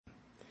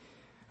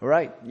All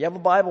right, you have a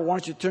Bible, why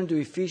don't you turn to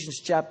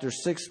Ephesians chapter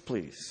 6,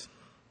 please.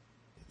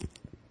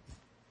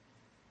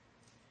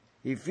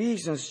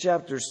 Ephesians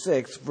chapter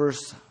 6,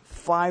 verse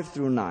 5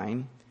 through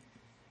 9.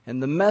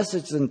 And the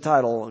message is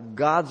entitled,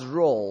 God's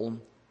Role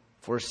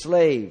for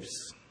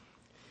Slaves.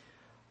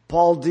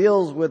 Paul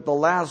deals with the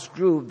last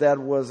group that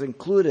was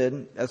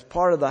included as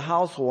part of the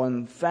household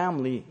and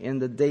family in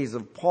the days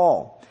of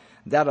Paul,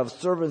 that of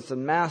servants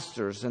and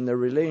masters and their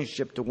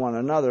relationship to one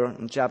another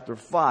in chapter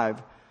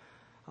 5,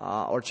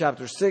 or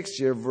chapter 6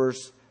 here,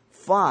 verse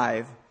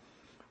 5,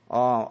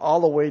 all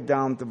the way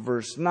down to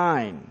verse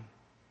 9.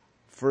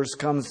 First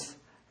comes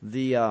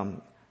the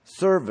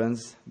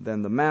servants,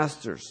 then the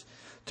masters.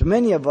 To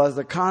many of us,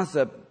 the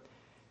concept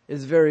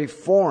is very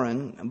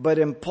foreign, but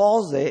in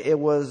Paul's day, it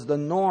was the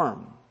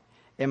norm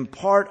and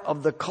part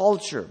of the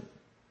culture.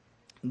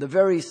 The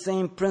very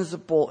same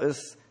principle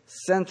is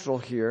central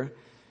here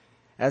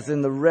as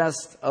in the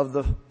rest of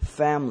the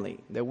family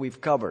that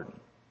we've covered.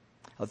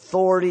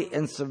 Authority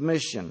and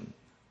submission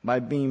by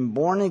being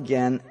born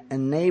again,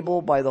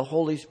 enabled by the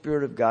Holy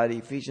Spirit of God,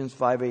 Ephesians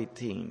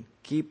 5:18.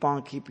 Keep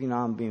on keeping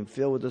on being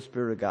filled with the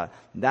Spirit of God.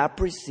 That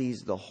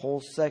precedes the whole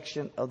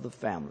section of the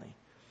family.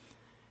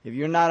 If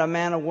you're not a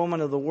man or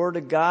woman of the Word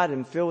of God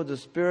and filled with the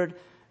Spirit,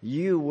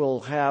 you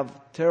will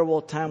have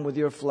terrible time with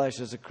your flesh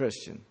as a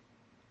Christian.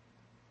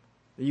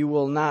 You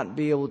will not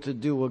be able to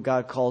do what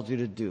God calls you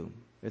to do.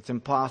 It's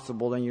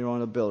impossible in your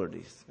own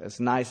abilities, as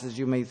nice as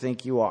you may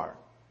think you are.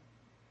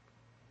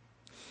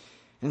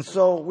 And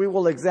so we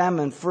will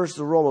examine first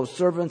the role of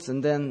servants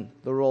and then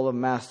the role of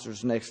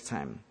masters next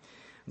time.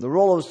 The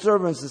role of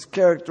servants is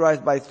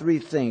characterized by three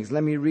things.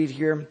 Let me read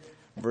here,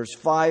 verse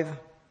 5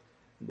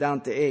 down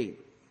to 8.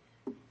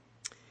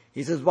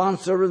 He says,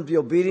 Bondservants, be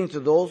obedient to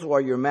those who are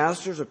your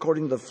masters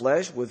according to the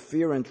flesh, with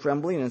fear and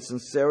trembling and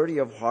sincerity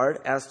of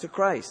heart as to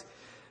Christ.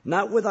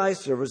 Not with eye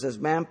service as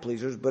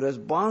man-pleasers, but as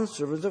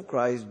bondservants of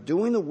Christ,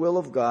 doing the will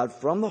of God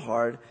from the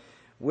heart,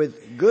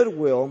 with good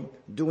will,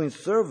 doing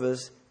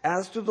service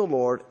as to the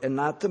Lord and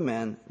not to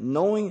men,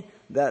 knowing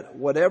that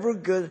whatever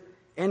good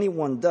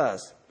anyone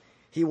does,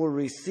 he will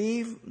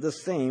receive the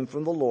same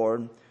from the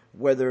Lord,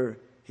 whether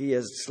he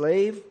is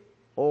slave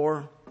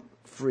or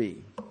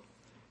free.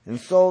 And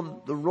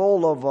so the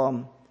role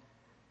of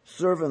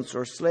servants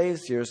or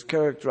slaves here is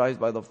characterized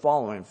by the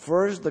following.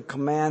 First, the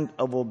command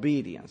of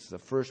obedience, the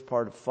first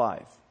part of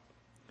 5.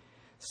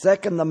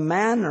 Second, the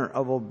manner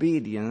of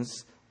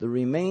obedience, the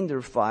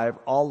remainder 5,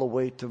 all the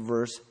way to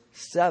verse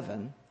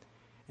 7.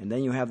 And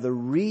then you have the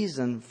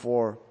reason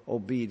for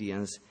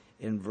obedience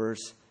in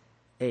verse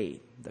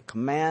 8. The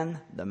command,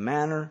 the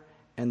manner,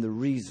 and the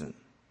reason.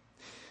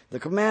 The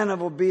command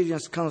of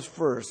obedience comes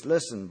first.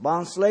 Listen,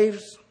 bondslaves,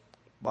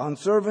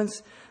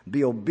 bondservants,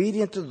 be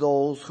obedient to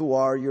those who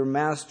are your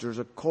masters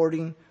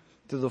according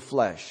to the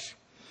flesh.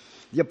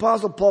 The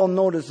Apostle Paul,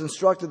 notice,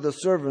 instructed the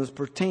servants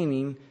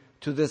pertaining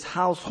to this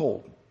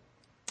household.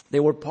 They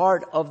were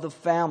part of the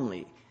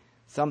family,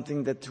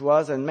 something that to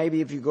us, and maybe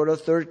if you go to a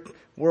third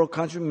world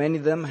country, many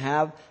of them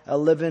have a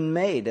live-in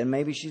maid, and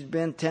maybe she's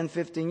been 10,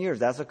 15 years.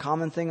 That's a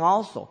common thing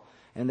also.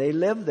 And they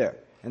live there,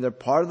 and they're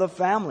part of the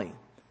family.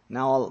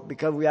 Now,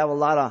 because we have a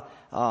lot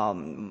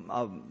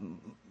of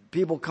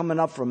people coming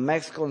up from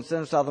Mexico and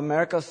Central South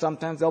America,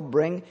 sometimes they'll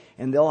bring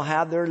and they'll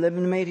have their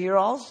living mate here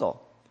also.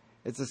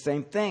 It's the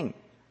same thing,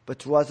 but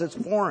to us it's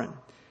foreign.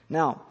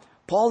 Now,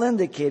 Paul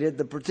indicated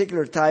the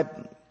particular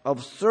type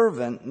of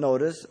servant,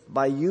 notice,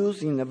 by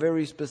using a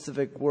very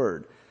specific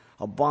word,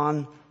 a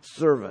bond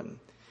servant.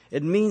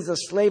 It means a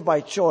slave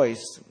by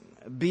choice,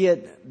 be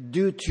it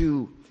due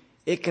to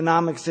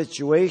economic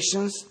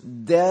situations,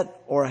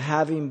 debt, or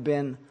having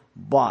been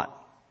bought.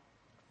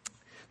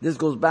 This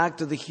goes back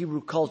to the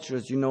Hebrew culture,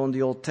 as you know, in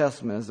the Old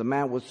Testament. As a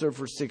man would serve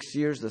for 6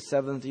 years, the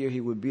 7th year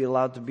he would be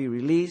allowed to be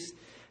released,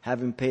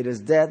 having paid his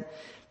debt.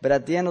 But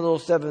at the end of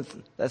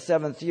that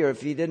seventh year,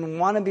 if he didn't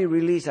want to be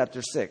released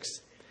after 6,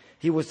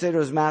 he would say to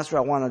his master,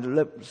 I want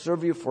to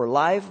serve you for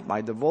life, my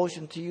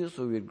devotion to you.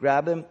 So he would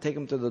grab him, take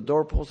him to the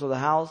doorpost of the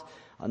house,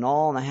 an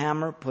awl and a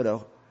hammer, put a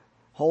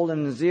hole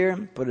in his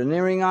ear, put an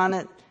earring on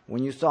it.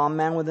 When you saw a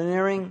man with an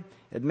earring,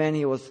 it meant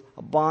he was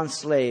a bond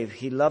slave.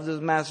 He loved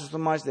his master so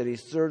much that he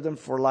served him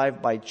for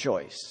life by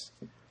choice.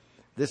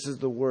 This is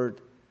the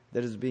word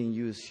that is being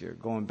used here,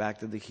 going back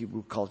to the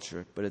Hebrew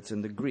culture, but it's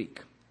in the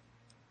Greek.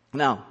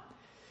 Now,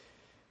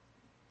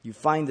 you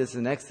find this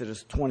in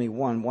Exodus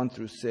 21, 1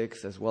 through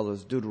 6, as well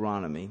as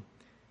Deuteronomy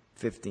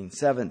 15,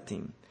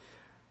 17.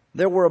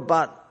 There were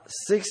about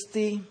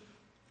 60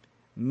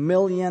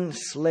 million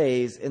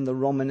slaves in the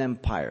Roman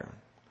Empire.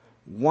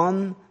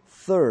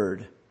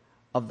 1/3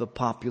 of the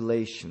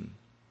population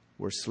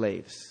were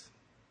slaves.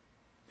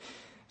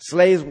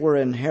 Slaves were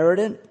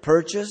inherited,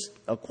 purchased,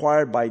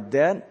 acquired by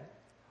debt,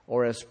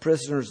 or as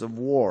prisoners of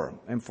war.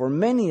 And for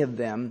many of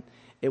them,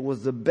 it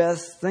was the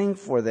best thing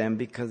for them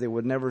because they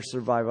would never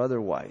survive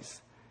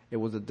otherwise. It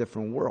was a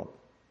different world.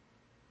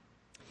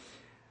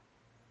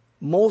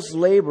 Most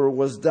labor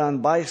was done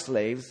by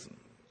slaves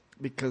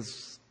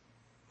because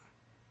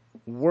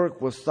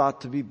work was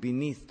thought to be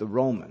beneath the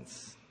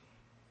Romans.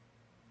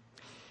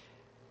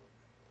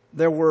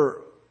 there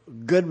were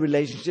good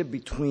relationships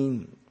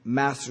between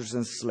masters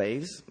and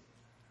slaves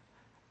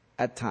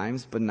at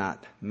times, but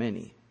not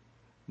many.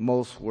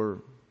 Most were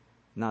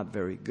not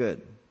very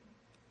good.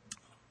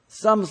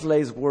 Some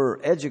slaves were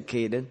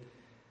educated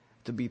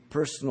to be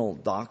personal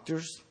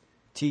doctors,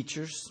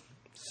 teachers,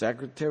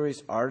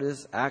 secretaries,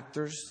 artists,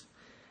 actors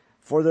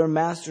for their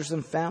masters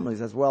and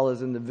families, as well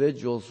as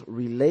individuals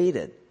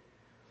related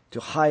to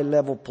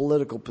high-level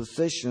political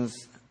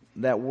positions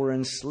that were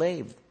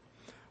enslaved,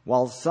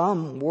 while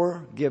some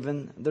were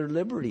given their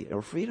liberty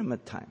or freedom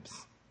at times.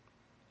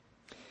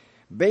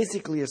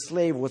 Basically, a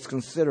slave was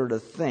considered a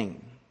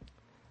thing,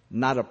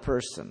 not a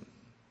person.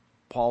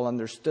 Paul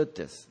understood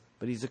this,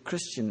 but he's a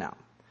Christian now,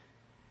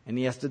 and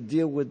he has to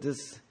deal with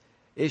this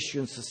issue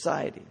in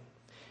society.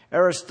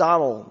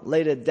 Aristotle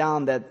laid it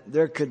down that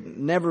there could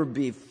never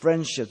be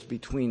friendships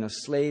between a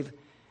slave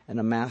and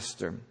a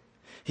master.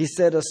 He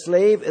said a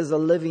slave is a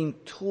living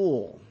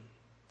tool.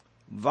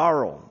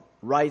 Varro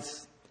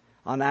writes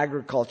on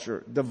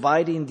agriculture,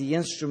 dividing the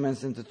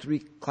instruments into three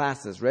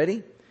classes.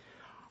 Ready?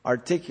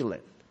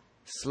 Articulate,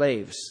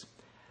 slaves.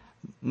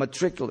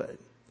 Matriculate,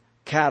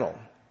 cattle.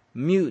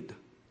 Mute,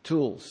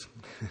 tools.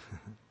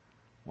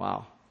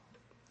 Wow.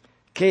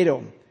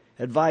 Cato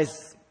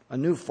advised a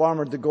new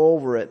farmer to go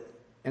over it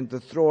and to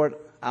throw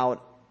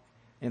out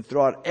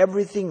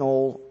everything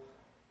old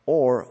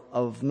or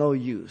of no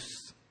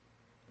use.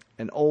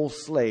 And old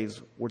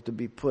slaves were to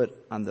be put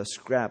on the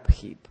scrap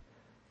heap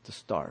to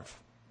starve.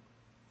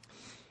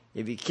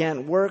 If he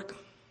can't work,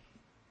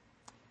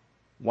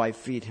 why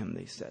feed him,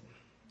 they said.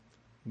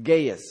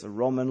 Gaius, a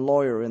Roman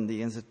lawyer in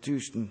the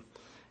institutes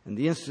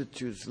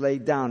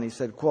laid down, he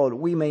said, quote,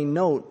 "We may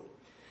note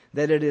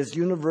that it is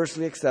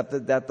universally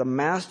accepted that the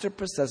master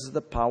possesses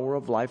the power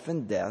of life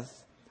and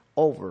death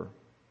over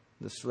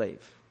the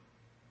slave.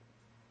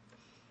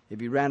 If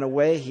he ran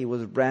away, he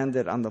was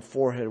branded on the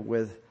forehead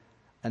with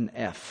an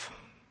F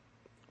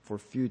for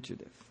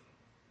fugitive.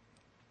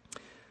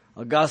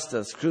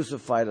 Augustus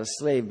crucified a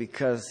slave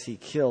because he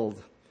killed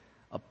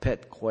a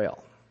pet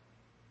quail.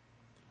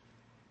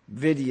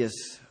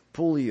 Vidius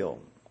Pollio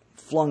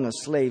flung a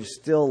slave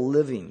still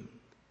living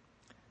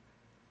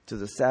to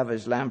the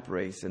savage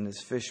lampreys in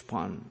his fish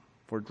pond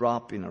for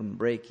dropping or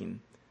breaking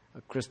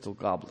a crystal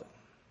goblet.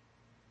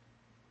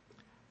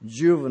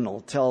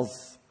 Juvenal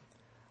tells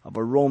of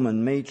a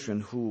Roman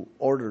matron who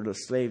ordered a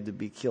slave to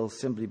be killed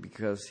simply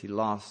because she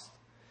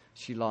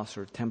lost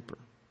her temper.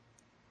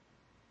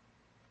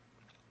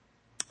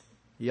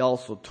 He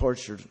also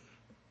tortured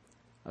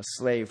a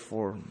slave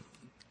for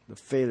the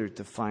failure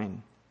to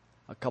find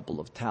a couple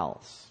of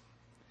towels.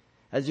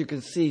 As you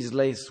can see,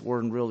 slaves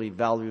weren't really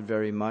valued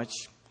very much,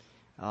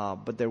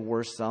 but there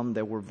were some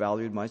that were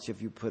valued much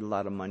if you put a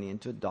lot of money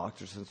into it,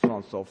 doctors and so on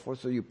and so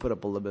forth, so you put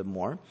up a little bit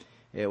more.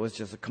 It was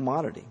just a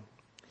commodity.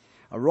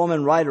 A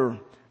Roman writer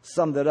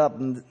summed it up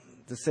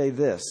to say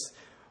this: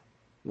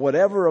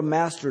 whatever a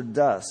master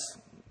does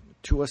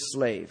to a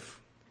slave,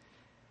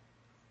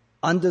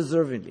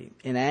 undeservingly,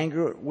 in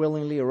anger,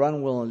 willingly or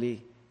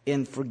unwillingly,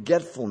 in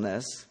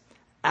forgetfulness,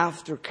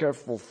 after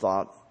careful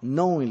thought,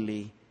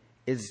 knowingly,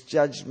 is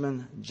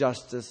judgment,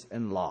 justice,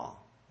 and law.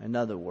 In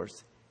other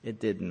words, it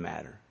didn't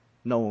matter.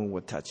 No one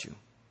would touch you.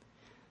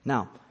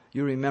 Now,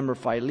 you remember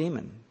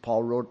Philemon.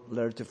 Paul wrote a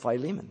letter to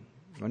Philemon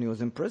when he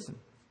was in prison.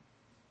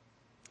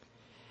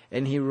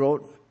 And he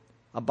wrote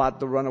about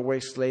the runaway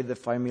slave that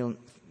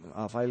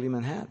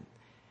Philemon had.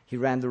 He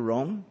ran to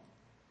Rome.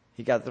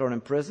 He got thrown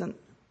in prison.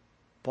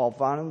 Paul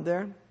found him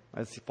there,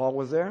 as Paul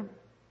was there,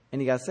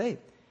 and he got saved.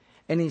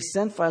 And he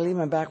sent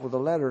Philemon back with a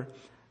letter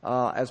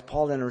as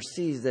Paul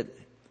intercedes that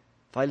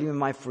Philemon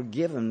might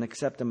forgive him and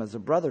accept him as a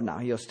brother now.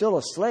 He was still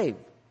a slave,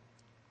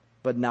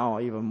 but now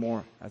even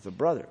more as a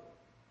brother.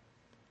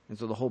 And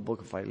so the whole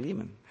book of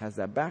Philemon has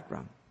that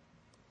background.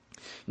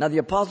 Now the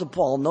Apostle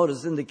Paul,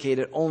 notice,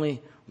 indicated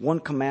only one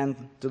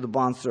command to the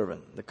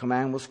bondservant. The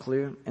command was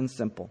clear and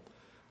simple: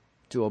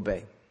 to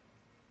obey.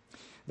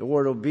 The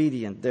word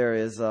obedient there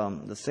is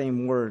the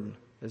same word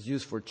as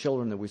used for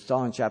children that we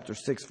saw in chapter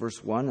 6,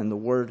 verse 1, and the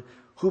word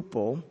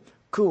hupo,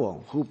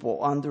 kuo, hupo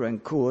under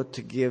and kuo,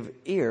 to give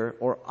ear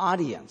or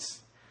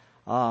audience.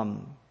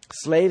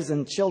 Slaves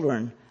and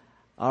children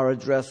are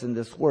addressed in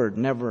this word,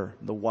 never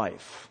the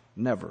wife,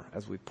 never,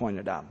 as we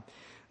pointed out.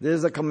 This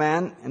is a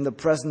command in the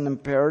present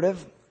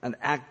imperative, an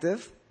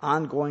active,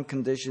 ongoing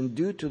condition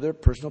due to their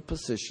personal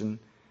position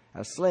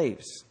as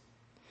slaves.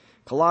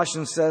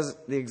 Colossians says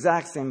the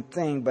exact same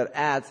thing, but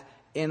adds,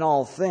 in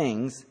all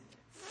things,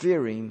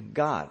 fearing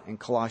God, in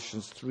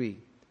Colossians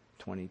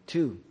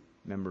 3:22.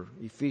 Remember,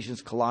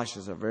 Ephesians,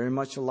 Colossians are very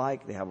much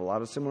alike. They have a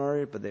lot of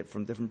similarity, but they're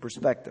from different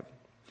perspective.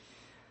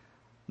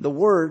 The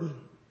word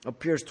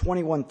appears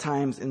 21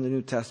 times in the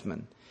New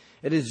Testament.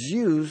 It is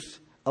used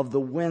of the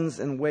winds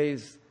and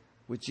waves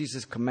which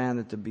Jesus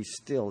commanded to be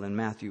still in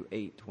Matthew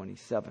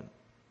 8:27.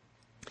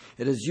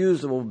 It is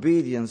used of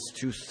obedience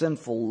to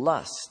sinful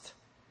lust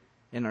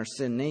in our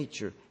sin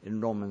nature in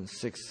Romans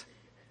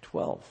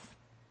 6:12.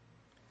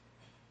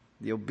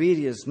 The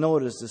obedience,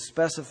 notice, is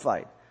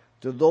specified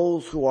to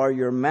those who are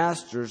your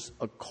masters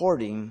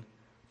according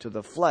to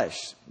the flesh.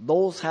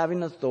 Those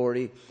having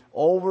authority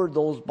over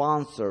those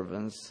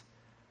bondservants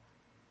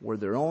were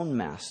their own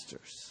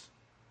masters.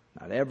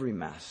 Not every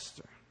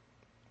master,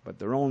 but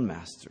their own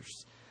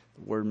masters.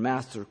 The word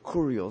master,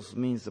 kurios,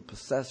 means the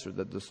possessor,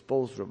 the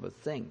disposer of a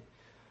thing,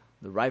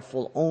 the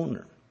rightful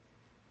owner.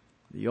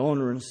 The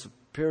owner and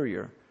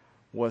superior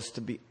was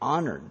to be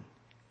honored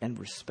and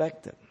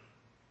respected.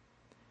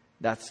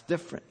 That's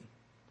different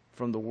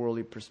from the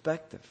worldly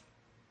perspective.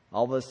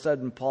 All of a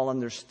sudden, Paul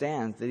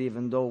understands that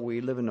even though we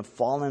live in a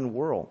fallen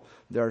world,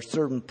 there are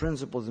certain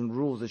principles and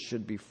rules that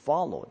should be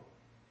followed.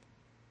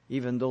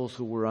 Even those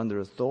who were under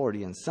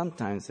authority, and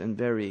sometimes in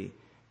very,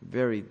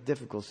 very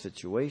difficult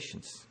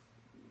situations.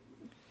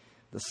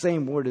 The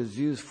same word is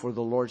used for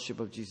the Lordship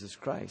of Jesus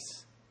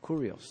Christ,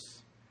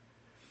 kurios.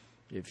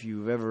 If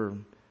you've ever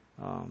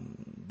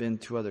been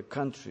to other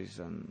countries,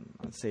 and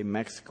let's say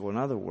Mexico, in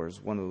other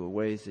words, one of the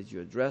ways that you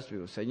address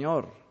people,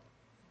 Señor,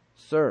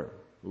 Sir,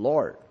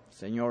 Lord.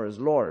 Señor is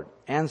Lord,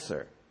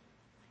 answer.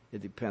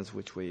 It depends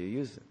which way you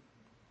use it.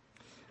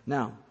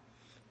 Now,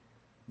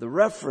 the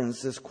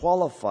reference is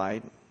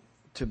qualified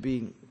to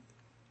be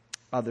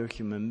other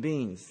human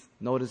beings.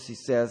 Notice he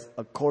says,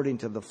 according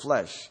to the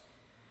flesh.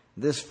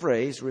 This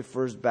phrase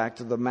refers back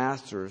to the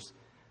masters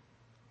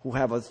who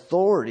have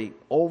authority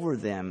over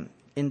them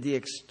in the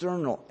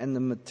external and the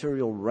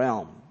material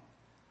realm,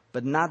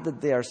 but not that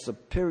they are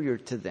superior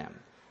to them.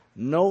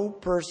 No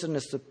person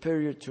is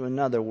superior to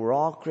another. We're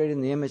all created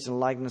in the image and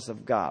likeness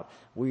of God.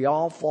 We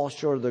all fall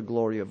short of the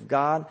glory of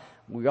God.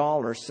 We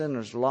all are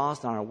sinners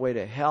lost on our way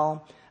to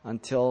hell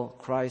until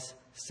Christ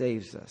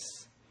saves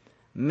us.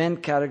 Men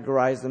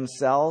categorize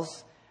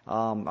themselves.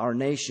 Our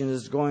nation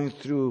is going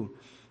through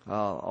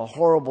a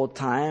horrible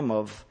time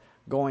of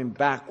going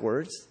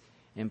backwards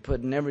and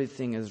putting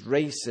everything as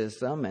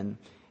racism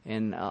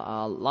and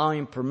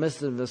allowing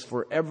permissiveness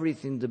for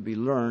everything to be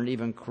learned,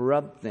 even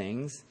corrupt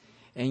things,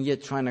 and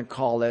yet trying to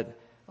call it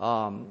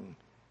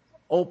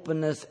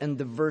openness and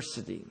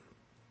diversity.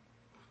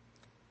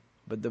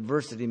 But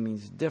diversity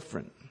means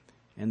different,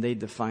 and they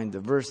define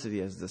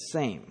diversity as the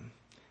same.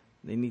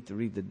 They need to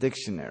read the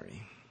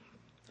dictionary.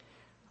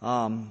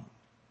 The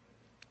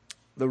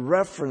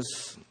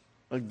reference,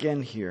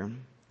 again here,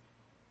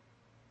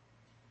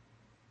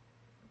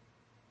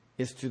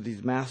 is to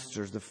these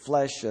masters. The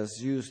flesh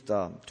as used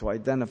to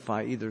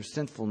identify either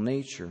sinful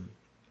nature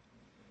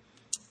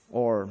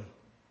or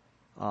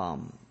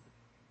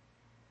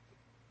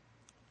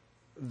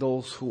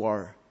those who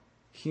are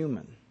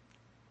human,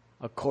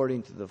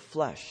 according to the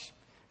flesh.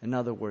 In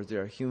other words, they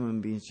are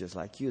human beings just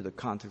like you. The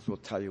context will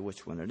tell you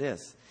which one it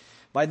is.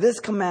 By this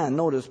command,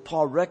 notice,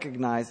 Paul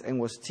recognized and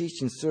was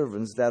teaching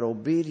servants that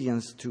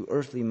obedience to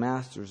earthly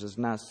masters is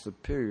not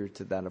superior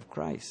to that of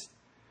Christ,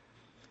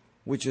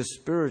 which is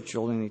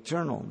spiritual and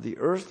eternal. The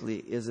earthly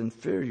is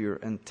inferior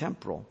and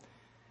temporal,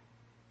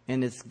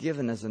 and it's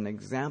given as an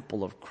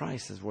example of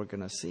Christ, as we're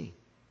going to see.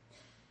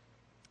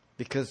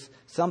 Because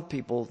some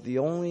people, the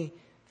only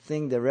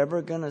thing they're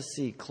ever going to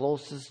see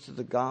closest to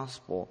the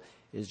gospel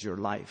is your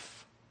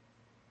life.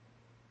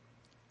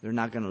 They're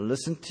not going to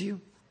listen to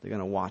you. They're going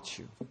to watch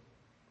you.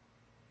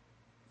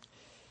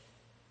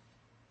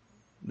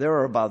 There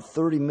are about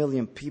 30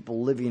 million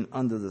people living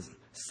under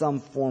some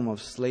form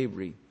of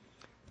slavery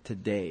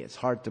today. It's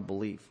hard to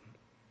believe.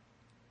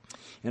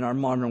 In our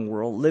modern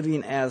world,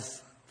 living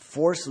as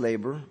forced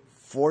labor,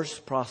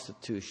 forced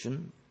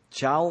prostitution,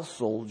 child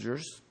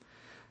soldiers,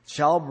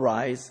 child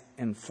brides,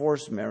 and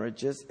forced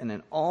marriages, and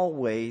in all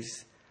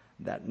ways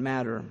that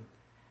matter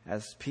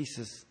as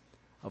pieces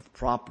of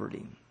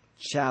property,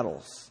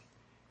 chattels,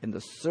 in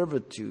the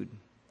servitude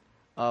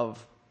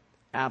of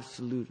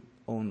absolute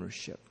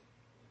ownership.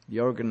 The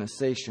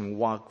organization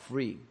Walk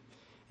Free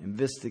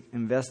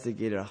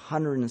investigated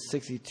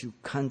 162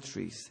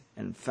 countries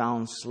and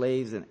found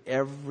slaves in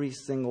every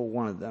single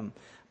one of them.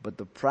 But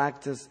the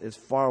practice is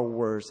far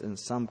worse in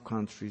some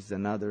countries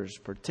than others,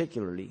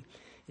 particularly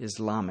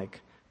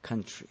Islamic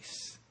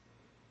countries.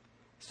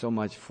 So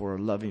much for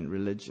a loving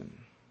religion.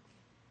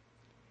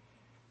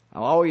 I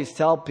always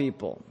tell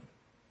people,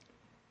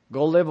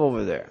 go live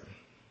over there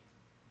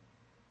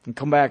and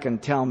come back and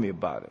tell me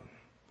about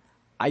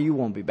it. You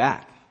won't be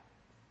back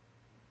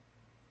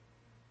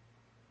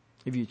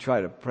if you try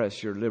to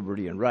press your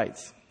liberty and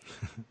rights.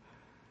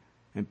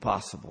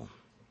 Impossible.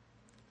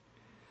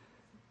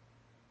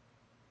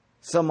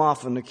 Some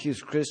often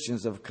accuse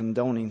Christians of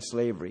condoning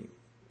slavery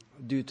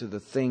due to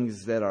the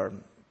things that are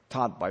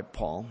taught by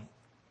Paul,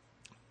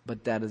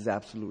 but that is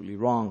absolutely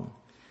wrong.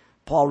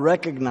 Paul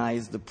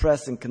recognized the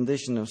pressing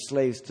condition of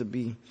slaves to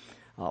be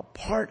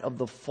part of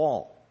the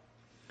fall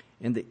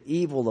and the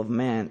evil of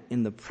man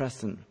in the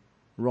present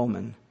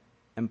Roman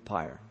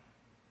Empire.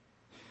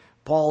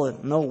 Paul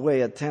in no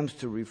way attempts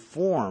to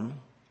reform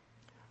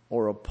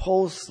or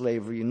oppose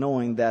slavery,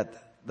 knowing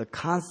that the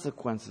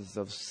consequences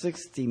of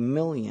 60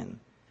 million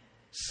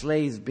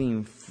slaves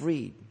being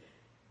freed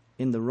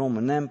in the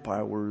Roman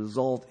Empire will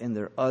result in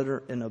their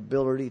utter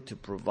inability to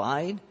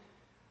provide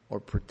or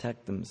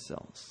protect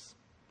themselves.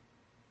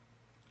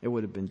 It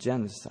would have been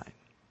genocide.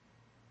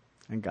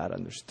 And God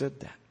understood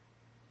that.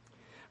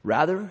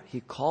 Rather,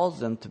 he calls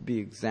them to be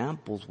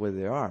examples where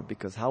they are.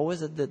 Because how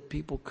is it that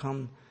people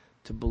come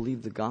to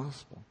believe the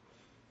gospel?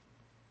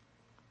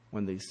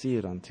 When they see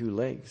it on two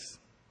legs.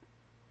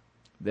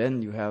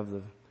 Then you have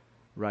the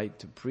right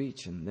to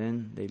preach, and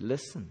then they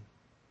listen.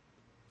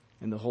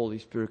 And the Holy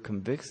Spirit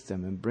convicts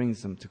them and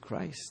brings them to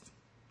Christ.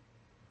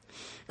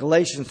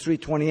 Galatians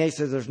 3:28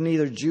 says, there's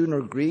neither Jew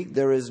nor Greek,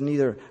 there is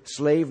neither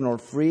slave nor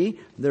free,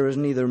 there is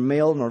neither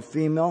male nor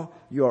female.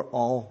 You are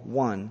all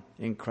one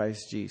in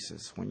Christ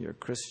Jesus when you're a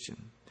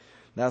Christian.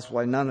 That's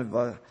why none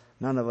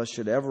of us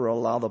should ever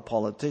allow the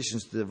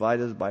politicians to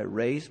divide us by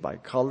race, by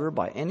color,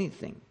 by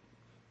anything.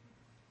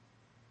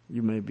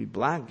 You may be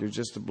black, you're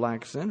just a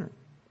black sinner.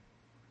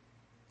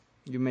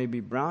 You may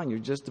be brown, you're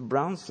just a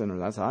brown sinner.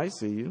 That's how I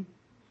see you.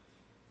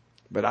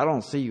 But I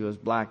don't see you as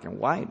black and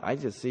white. I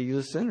just see you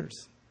as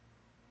sinners.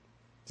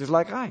 Just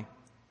like I.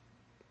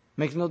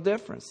 Makes no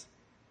difference.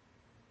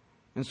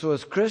 And so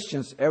as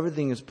Christians,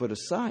 everything is put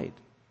aside.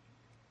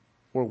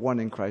 We're one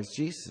in Christ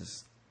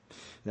Jesus.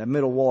 That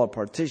middle wall of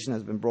partition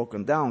has been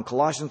broken down.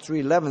 Colossians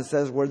 3:11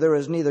 says, where there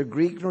is neither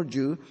Greek nor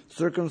Jew,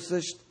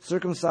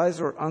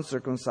 circumcised or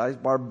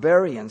uncircumcised,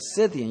 barbarian,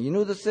 Scythian. You know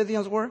who the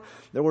Scythians were?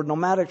 There were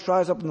nomadic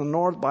tribes up in the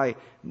north by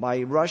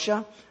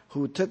Russia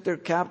who took their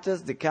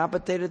captives,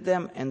 decapitated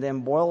them, and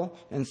then boiled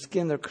and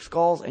skinned their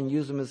skulls and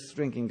used them as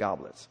drinking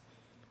goblets.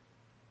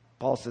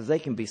 Paul says they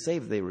can be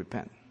saved if they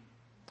repent.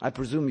 I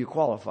presume you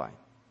qualify.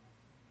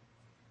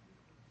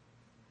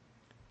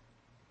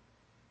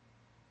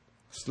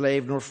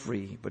 Slave nor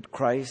free, but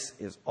Christ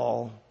is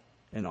all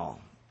in all.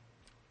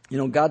 You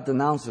know, God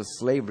denounces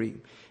slavery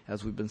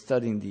as we've been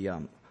studying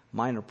the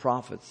minor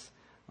prophets.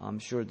 I'm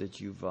sure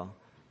that you've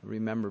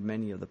remembered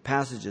many of the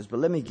passages, but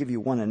let me give you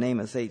one in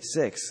Amos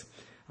 8:6,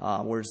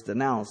 where it's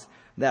denounced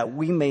that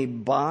we may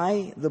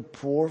buy the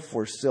poor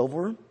for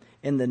silver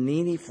and the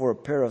needy for a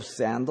pair of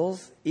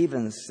sandals,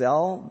 even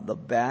sell the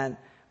bad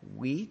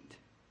wheat.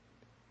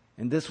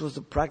 And this was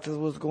the practice that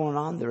was going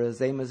on there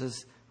as Amos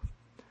is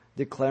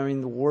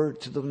declaring the word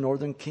to the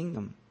northern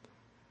kingdom.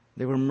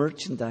 They were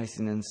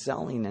merchandising and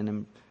selling and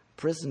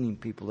imprisoning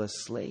people as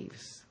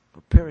slaves for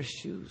a pair of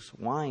shoes,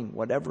 wine,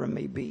 whatever it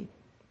may be.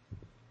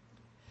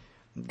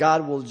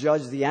 God will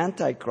judge the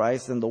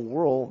Antichrist and the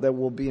world that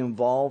will be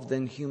involved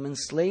in human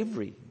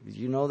slavery. Did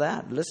you know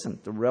that? Listen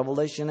to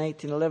Revelation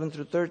 18:11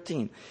 through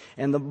 13.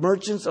 And the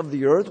merchants of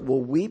the earth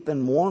will weep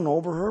and mourn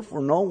over her,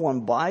 for no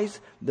one buys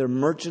their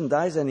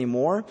merchandise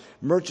anymore.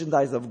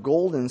 Merchandise of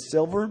gold and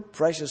silver,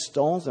 precious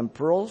stones and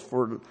pearls,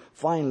 for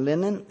fine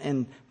linen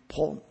and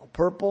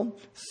purple,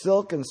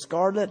 silk and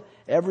scarlet,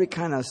 every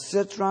kind of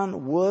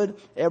citron, wood,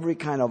 every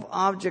kind of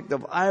object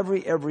of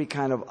ivory, every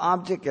kind of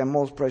object and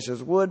most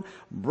precious wood,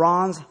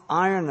 bronze,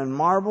 iron and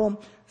marble,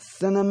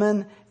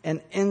 cinnamon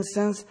and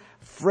incense,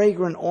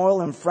 fragrant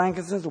oil and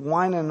frankincense,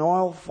 wine and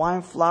oil,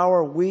 fine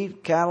flour,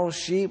 wheat, cattle,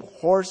 sheep,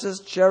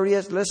 horses,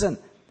 chariots, listen,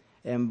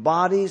 and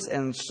bodies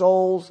and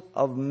souls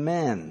of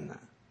men.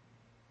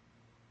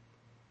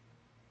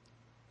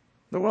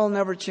 The world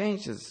never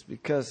changes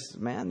because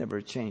man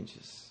never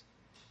changes.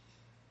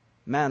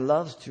 Man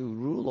loves to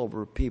rule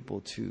over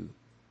people, to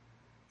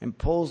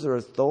impose their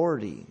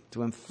authority,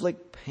 to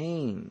inflict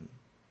pain,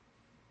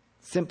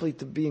 simply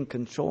to be in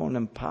control and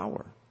in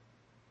power.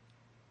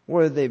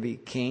 Whether they be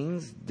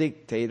kings,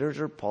 dictators,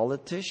 or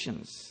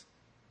politicians.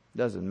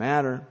 Doesn't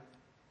matter.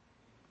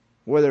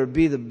 Whether it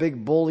be the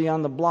big bully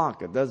on the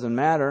block, it doesn't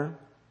matter.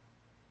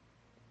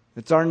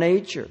 It's our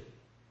nature.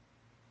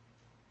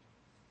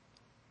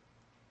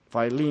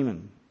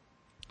 Philemon,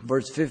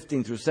 verse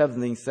 15 through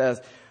 17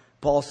 says,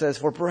 Paul says,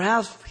 for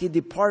perhaps he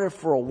departed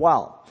for a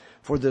while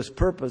for this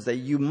purpose, that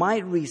you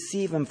might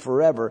receive him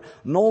forever,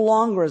 no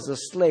longer as a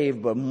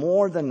slave, but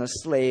more than a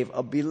slave,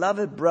 a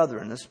beloved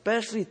brethren,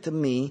 especially to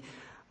me,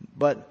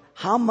 but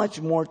how much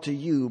more to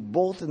you,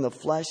 both in the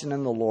flesh and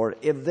in the Lord,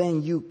 if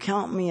then you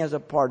count me as a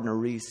partner,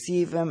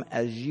 receive him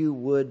as you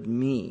would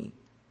me.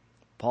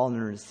 Paul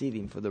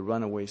interceding for the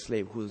runaway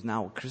slave who is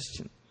now a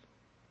Christian.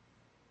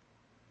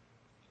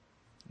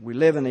 We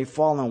live in a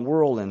fallen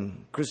world,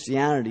 and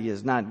Christianity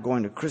is not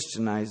going to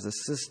Christianize the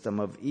system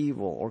of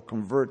evil or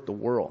convert the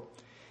world,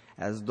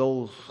 as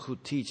those who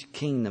teach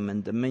kingdom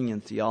and dominion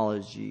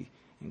theology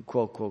in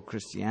quote, quote,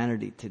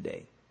 Christianity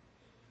today.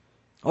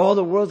 Oh,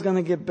 the world's going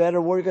to get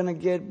better. We're going to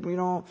get,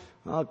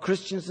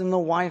 Christians in the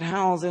White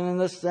House and in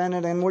the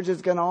Senate, and we're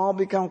just going to all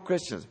become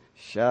Christians.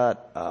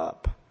 Shut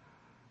up.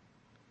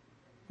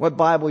 What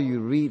Bible are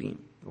you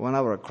reading? The one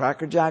out of a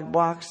Cracker Jack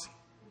box?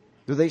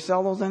 Do they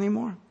sell those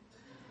anymore?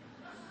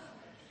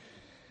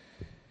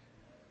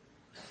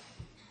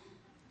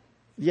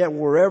 Yet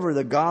wherever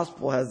the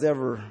gospel has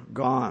ever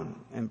gone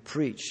and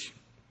preached,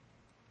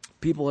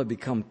 people have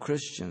become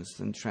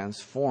Christians and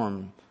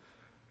transformed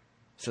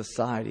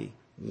society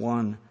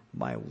one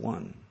by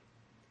one.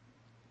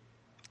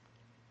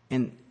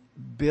 And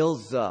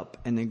builds up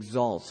and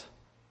exalts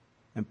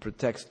and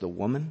protects the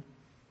woman,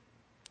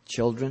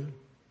 children,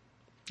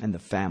 and the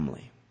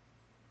family.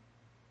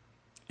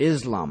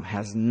 Islam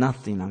has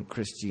nothing on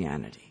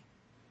Christianity.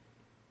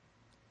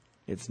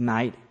 It's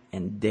night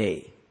and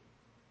day.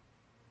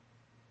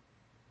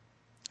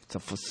 It's a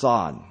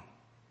facade.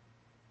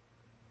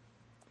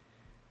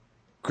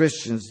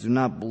 Christians do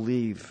not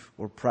believe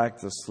or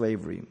practice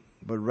slavery,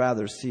 but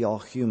rather see all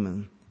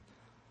human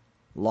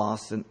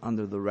lost and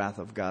under the wrath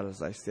of God,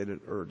 as I stated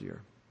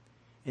earlier,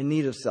 in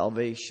need of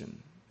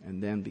salvation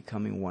and then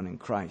becoming one in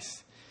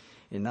Christ.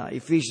 In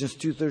Ephesians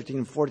 2:13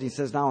 and 14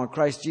 says, "Now in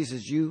Christ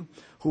Jesus, you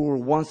who were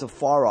once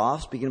afar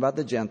off," speaking about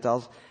the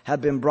Gentiles,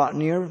 "have been brought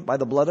near by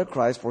the blood of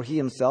Christ, for he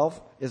himself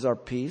is our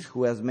peace,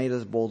 who has made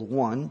us both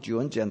one, Jew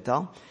and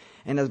Gentile,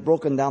 and has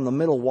broken down the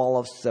middle wall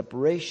of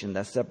separation,"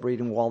 that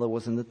separating wall that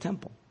was in the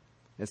temple.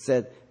 It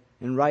said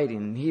in writing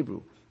in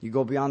Hebrew, you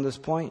go beyond this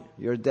point,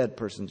 you're a dead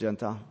person,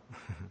 Gentile.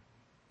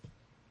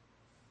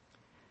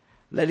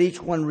 "Let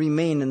each one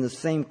remain in the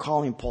same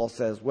calling," Paul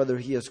says, "whether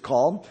he is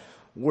called.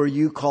 Were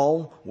you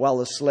called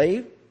while a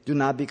slave? Do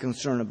not be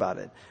concerned about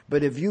it.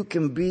 But if you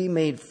can be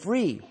made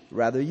free,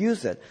 rather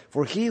use it.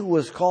 For he who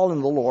is called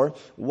in the Lord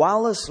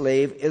while a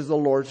slave is the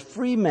Lord's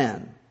free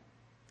man.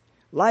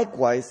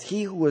 Likewise,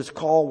 he who is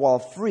called while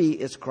free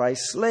is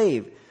Christ's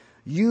slave.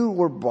 You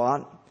were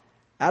bought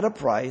at a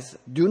price.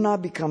 Do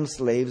not become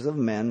slaves of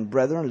men.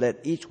 Brethren, let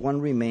each one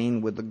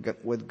remain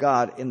with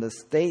God in the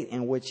state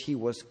in which he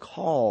was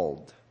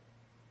called."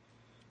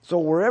 So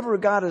wherever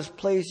God has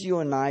placed you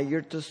and I,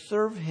 you're to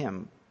serve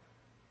him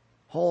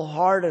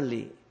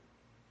wholeheartedly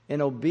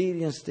in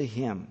obedience to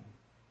him.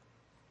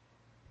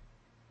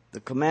 The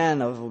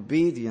command of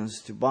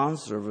obedience to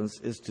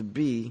bondservants is to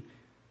be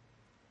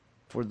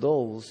for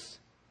those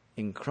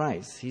in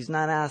Christ. He's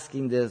not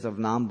asking this of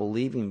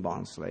non-believing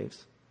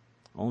bondslaves,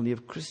 only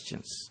of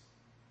Christians.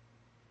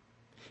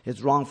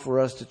 It's wrong for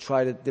us to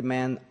try to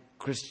demand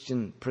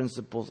Christian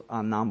principles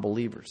on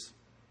non-believers.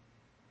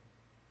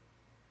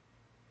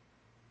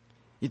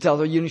 You tell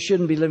her you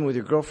shouldn't be living with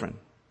your girlfriend.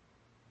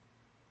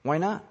 Why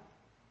not?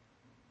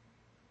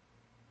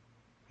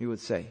 He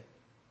would say.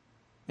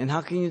 And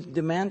how can you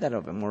demand that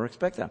of them or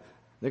expect that?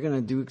 They're going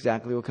to do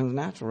exactly what comes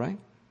natural, right?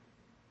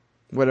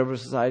 Whatever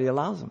society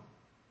allows them.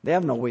 They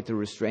have no way to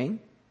restrain.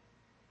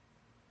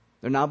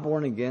 They're not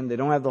born again. They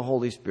don't have the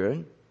Holy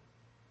Spirit.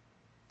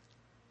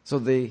 So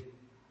they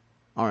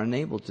are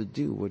unable to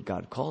do what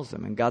God calls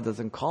them. And God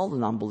doesn't call the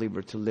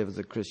non-believer to live as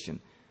a Christian.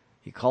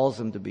 He calls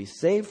them to be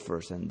saved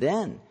first, and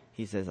then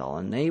he says, "I'll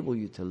enable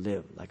you to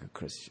live like a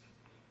Christian."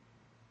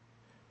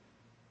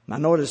 Now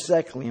notice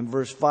secondly in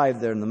verse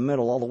 5 there in the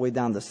middle all the way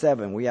down to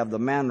 7, we have the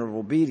manner of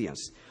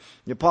obedience.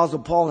 The Apostle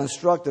Paul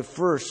instructed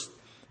first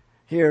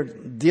here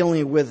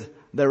dealing with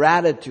their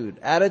attitude.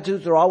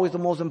 Attitudes are always the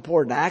most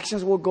important.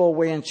 Actions will go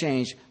away and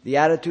change. The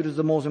attitude is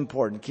the most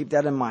important. Keep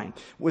that in mind.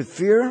 "With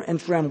fear and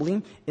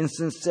trembling, in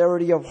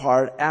sincerity of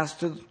heart, as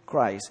to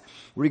Christ."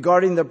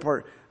 Regarding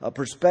the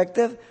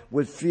perspective,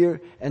 with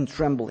fear and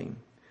trembling.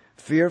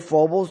 Fear,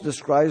 phobos,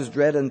 describes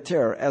dread and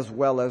terror as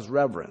well as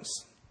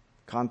reverence.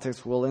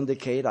 Context will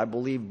indicate, I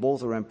believe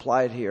both are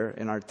implied here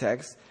in our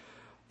text.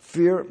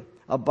 Fear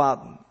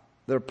about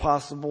their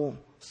possible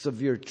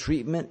severe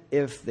treatment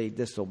if they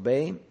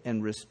disobey,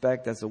 and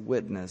respect as a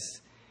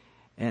witness,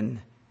 and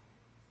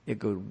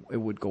it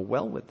would go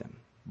well with them.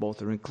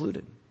 Both are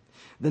included.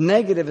 The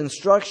negative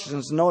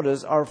instructions,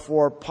 notice, are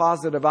for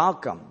positive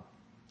outcome.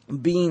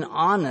 Being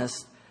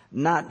honest,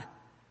 not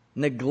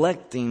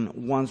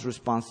neglecting one's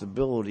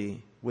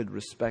responsibility with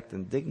respect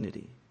and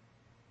dignity.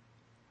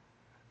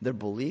 They're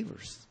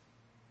believers,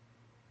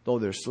 though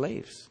they're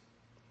slaves.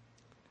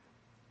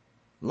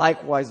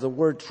 Likewise, the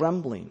word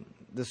trembling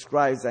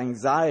describes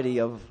anxiety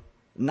of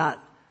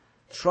not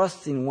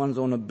trusting one's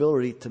own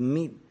ability to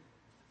meet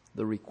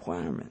the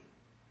requirement,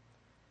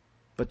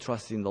 but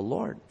trusting the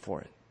Lord for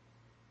it.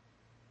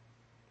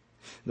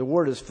 The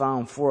word is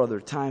found 4 other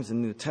times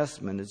in the New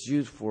Testament. It's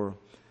used for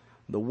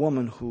the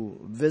woman who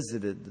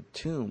visited the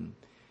tomb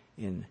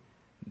in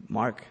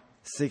Mark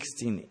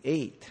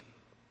 16:8.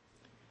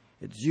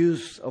 It's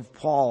used of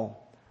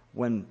Paul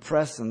when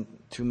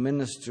present to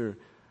minister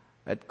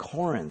at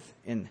Corinth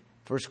in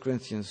 1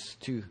 Corinthians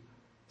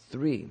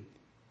 2:3.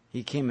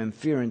 He came in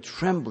fear and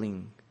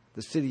trembling.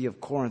 The city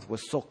of Corinth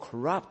was so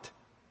corrupt.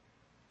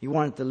 He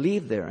wanted to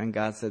leave there, and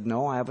God said,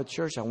 "No, I have a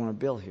church I want to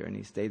build here." And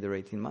he stayed there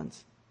 18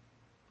 months.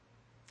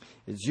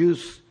 It's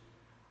use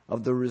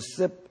of the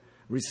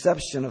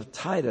reception of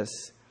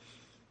Titus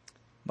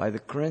by the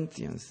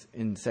Corinthians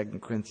in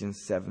 2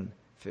 Corinthians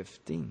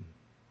 7:15.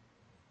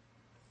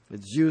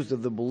 It's used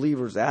of the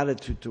believer's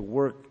attitude to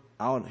work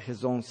out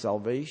his own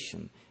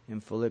salvation in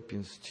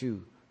Philippians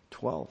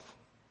 2:12.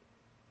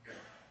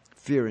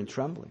 Fear and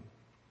trembling.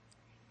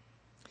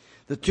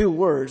 The two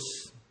words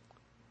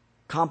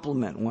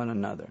complement one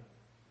another.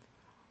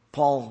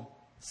 Paul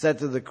said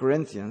to the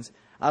Corinthians,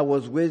 "I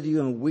was with you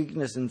in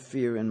weakness and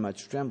fear and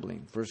much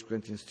trembling." 1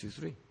 Corinthians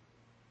 2:3.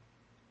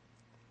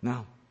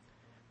 Now,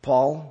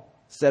 Paul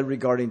said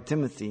regarding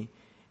Timothy,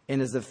 "And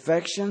his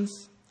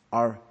affections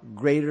are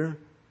greater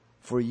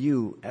for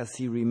you as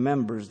he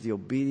remembers the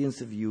obedience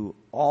of you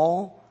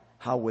all,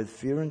 how with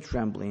fear and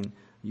trembling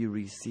you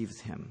received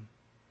him."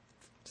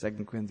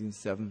 2 Corinthians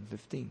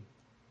 7:15.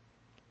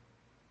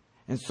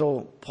 And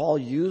so Paul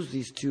used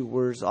these two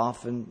words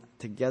often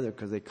together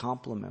because they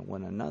complement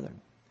one another.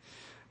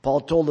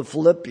 Paul told the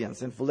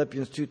Philippians in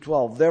Philippians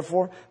 2:12,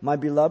 "Therefore, my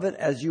beloved,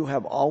 as you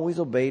have always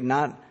obeyed,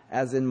 not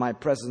as in my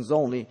presence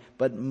only,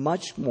 but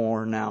much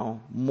more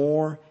now,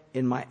 more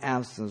in my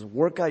absence,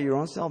 work out your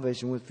own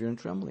salvation with fear and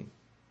trembling."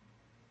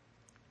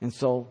 And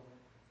so,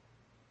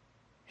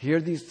 hear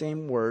these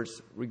same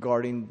words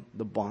regarding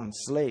the bond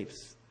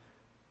slaves.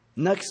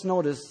 Next,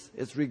 notice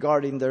it's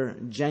regarding their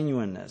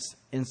genuineness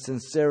and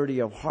sincerity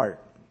of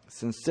heart.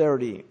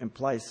 Sincerity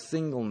implies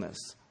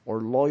singleness or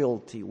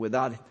loyalty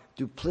without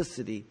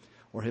duplicity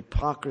or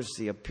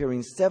hypocrisy,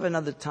 appearing 7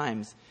 other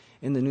times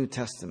in the New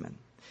Testament.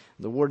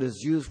 The word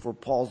is used for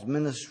Paul's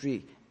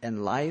ministry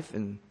and life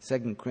in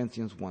 2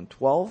 Corinthians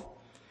 1:12.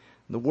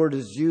 The word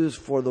is used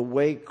for the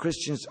way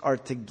Christians are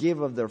to give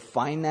of their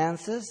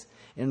finances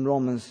in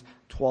Romans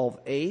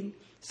 12:8,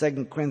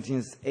 2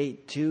 Corinthians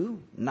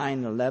 8:2,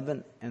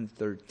 9:11, and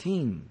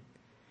 13.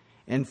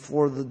 And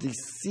for the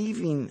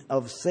deceiving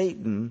of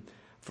Satan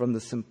from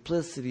the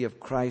simplicity of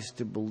Christ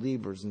to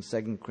believers in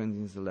 2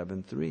 Corinthians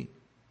 11:3.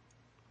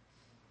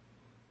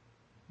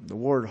 The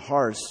word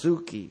heart,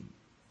 suki,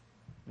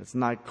 it's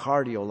not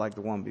cardio like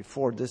the one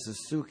before. This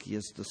is suki,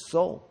 it's the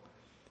soul.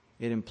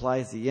 It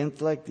implies the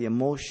intellect, the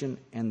emotion,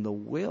 and the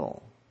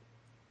will.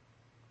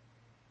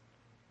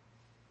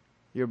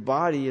 Your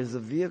body is a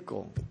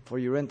vehicle for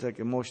your intellect,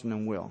 emotion,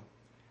 and will.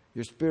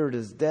 Your spirit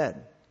is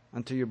dead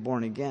until you're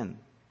born again.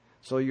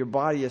 So your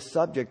body is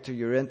subject to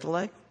your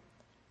intellect,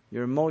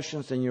 your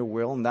emotions, and your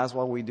will, and that's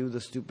why we do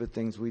the stupid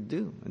things we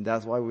do, and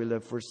that's why we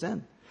live for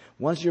sin.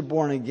 Once you're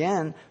born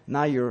again,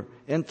 now your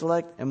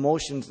intellect,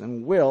 emotions,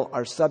 and will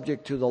are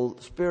subject to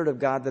the Spirit of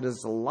God that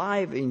is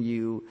alive in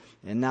you,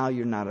 and now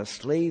you're not a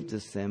slave to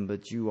sin,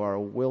 but you are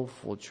a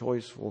willful,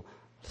 choiceful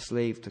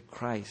slave to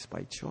Christ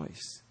by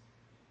choice.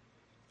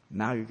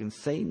 Now you can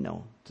say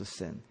no to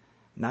sin.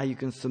 Now you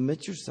can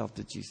submit yourself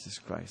to Jesus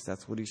Christ.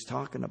 That's what he's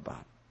talking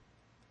about.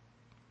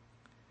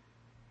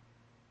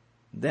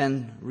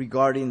 Then,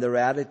 regarding their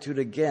attitude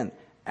again,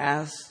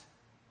 as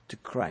to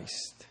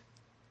Christ.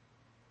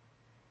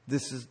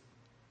 This is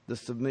the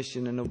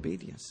submission and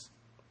obedience.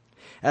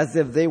 As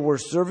if they were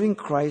serving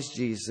Christ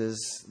Jesus,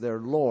 their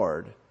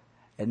Lord,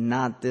 and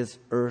not this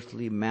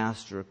earthly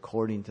master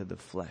according to the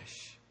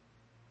flesh.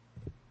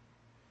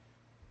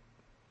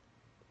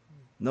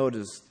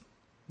 Notice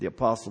the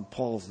Apostle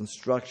Paul's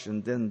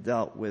instruction then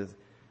dealt with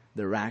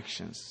their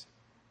actions,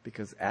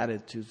 because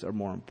attitudes are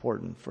more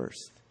important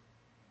first.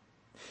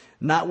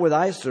 Not with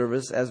eye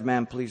service as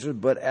man pleasers,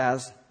 but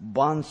as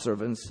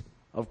bondservants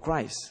of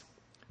Christ.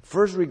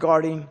 First,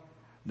 regarding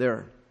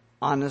their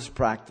honest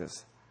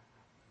practice,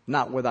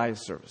 not with eye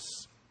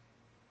service.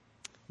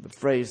 The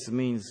phrase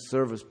means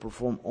service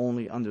performed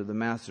only under the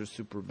master's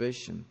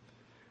supervision.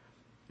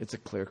 It's a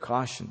clear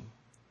caution.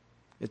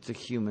 It's a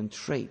human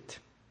trait.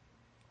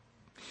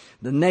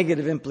 The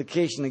negative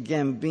implication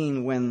again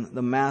being when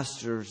the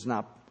master is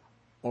not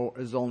or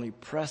is only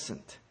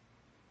present.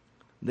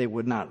 They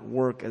would not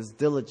work as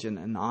diligent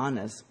and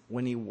honest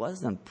when he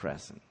wasn't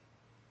present.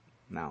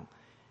 Now,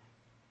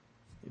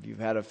 if you've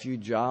had a few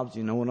jobs,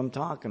 you know what I'm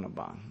talking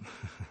about.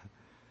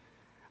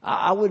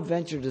 I would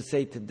venture to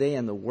say today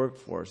in the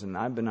workforce, and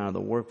I've been out of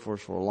the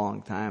workforce for a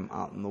long time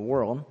out in the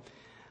world,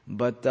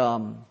 but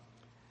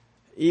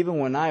even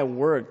when I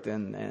worked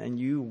and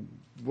you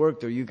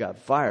worked or you got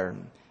fired,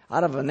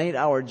 out of an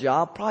 8-hour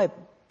job, probably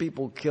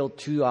people killed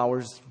 2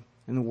 hours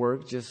in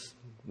work, just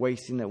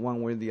wasting it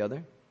one way or the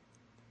other.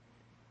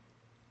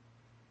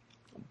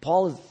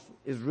 Paul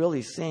is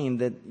really saying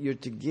that you're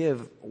to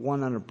give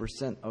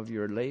 100% of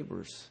your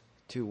labors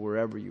to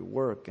wherever you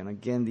work. And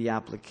again, the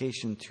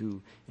application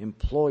to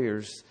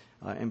employees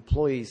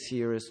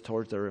here is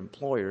towards their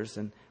employers,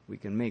 and we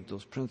can make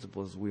those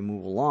principles as we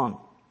move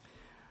along.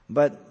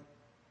 But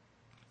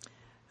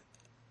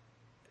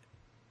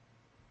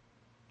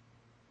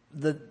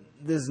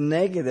this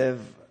negative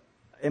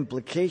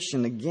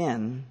implication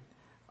again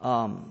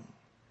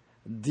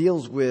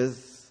deals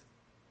with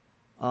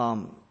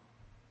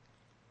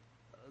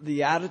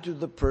the attitude of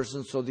the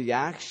person, so the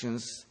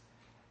actions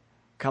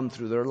come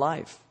through their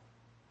life.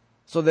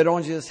 So they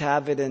don't just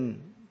have it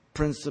in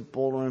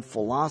principle or in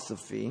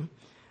philosophy.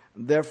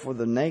 Therefore,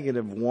 the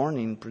negative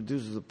warning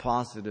produces a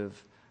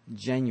positive,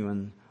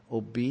 genuine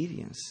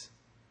obedience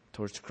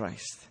towards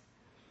Christ.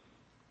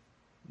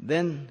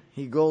 Then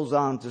he goes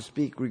on to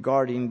speak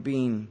regarding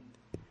being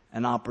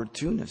an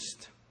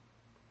opportunist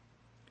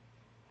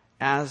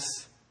as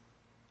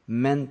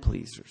men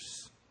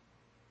pleasers.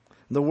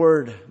 The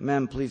word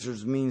men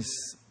pleasers means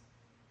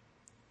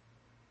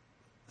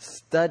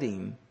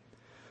studying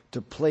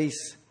to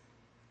place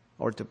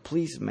or to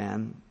please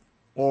man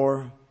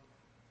or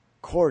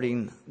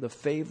courting the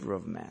favor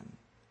of man.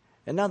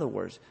 In other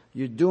words,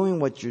 you're doing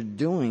what you're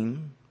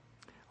doing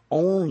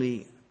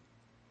only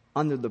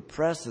under the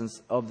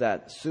presence of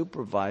that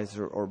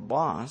supervisor or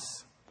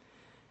boss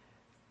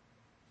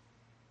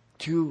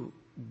to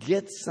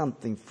get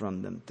something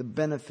from them, to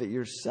benefit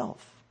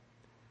yourself.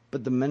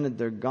 But the minute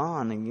they're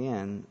gone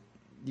again,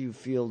 you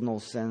feel no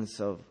sense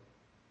of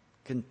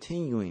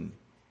continuing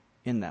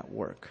in that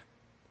work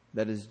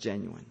that is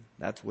genuine.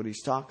 That's what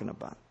he's talking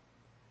about.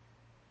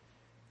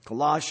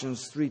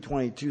 Colossians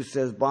 3:22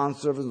 says,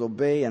 "Bondservants,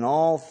 obey in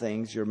all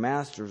things your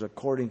masters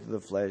according to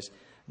the flesh,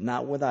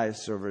 not with eye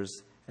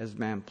service as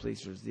man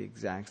pleasers." The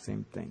exact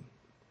same thing.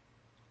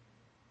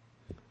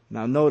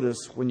 Now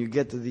notice when you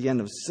get to the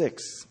end of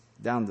 6,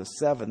 down to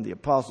 7, the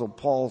Apostle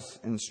Paul's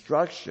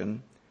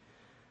instruction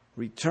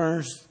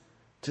returns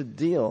to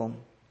deal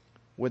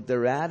with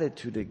their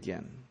attitude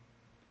again.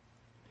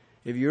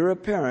 If you're a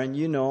parent,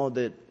 you know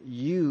that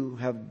you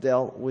have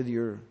dealt with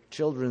your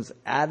children's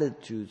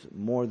attitudes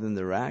more than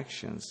their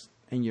actions,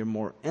 and you're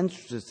more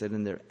interested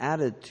in their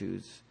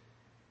attitudes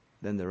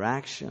than their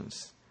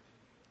actions.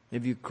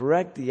 If you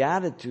correct the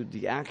attitude,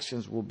 the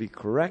actions will be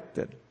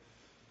corrected.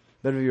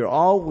 But if you're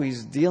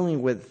always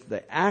dealing with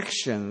the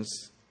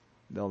actions,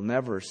 they'll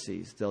never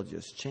cease. They'll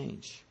just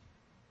change.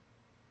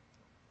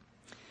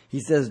 He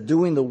says,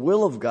 doing the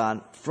will of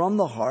God from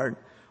the heart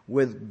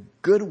with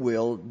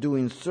goodwill,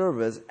 doing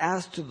service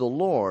as to the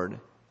Lord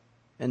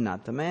and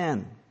not to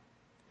man.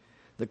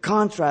 The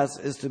contrast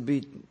is to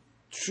be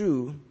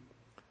true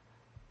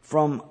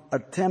from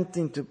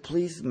attempting to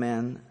please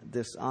men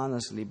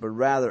dishonestly, but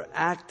rather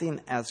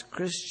acting as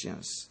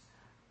Christians,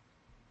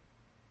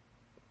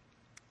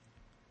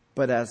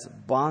 but as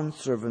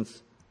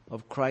bondservants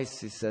of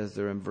Christ, he says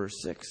there in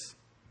verse 6.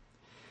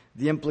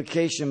 The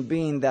implication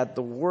being that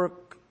the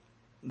work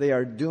they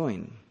are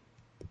doing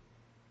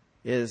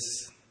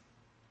is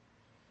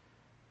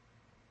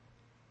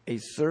a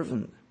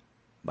servant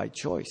by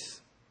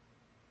choice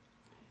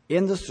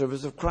in the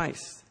service of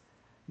Christ.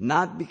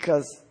 Not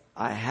because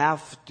I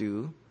have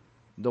to,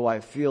 though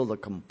I feel the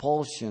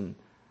compulsion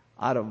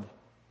out of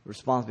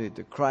responsibility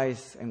to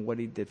Christ and what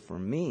he did for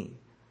me.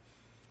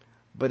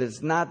 But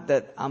it's not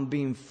that I'm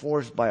being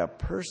forced by a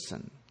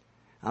person.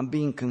 I'm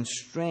being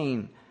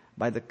constrained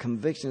by the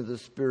conviction of the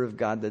Spirit of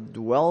God that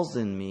dwells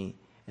in me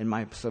and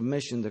my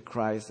submission to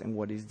Christ and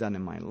what he's done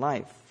in my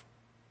life.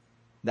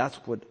 That's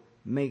what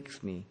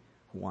makes me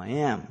who I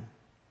am.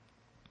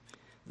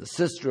 The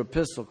sister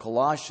epistle,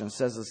 Colossians,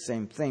 says the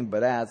same thing,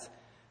 but adds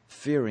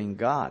fearing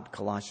God,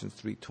 Colossians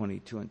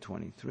 3:22 and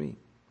 23.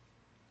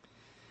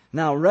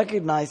 Now,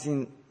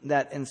 recognizing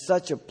that in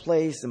such a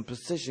place and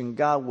position,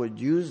 God would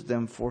use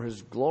them for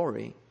his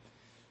glory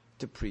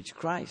to preach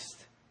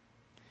Christ.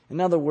 In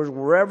other words,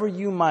 wherever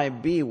you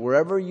might be,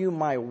 wherever you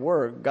might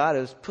work, God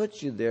has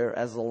put you there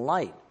as a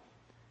light.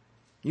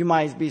 You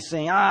might be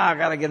saying, I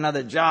got to get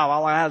another job.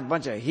 All I have is a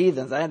bunch of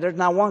heathens. There's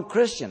not one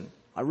Christian.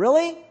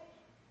 Really?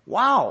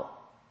 Wow.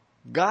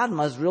 God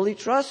must really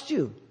trust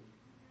you.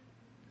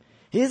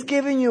 He's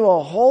giving you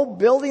a whole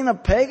building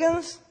of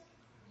pagans,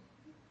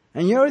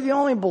 and you're the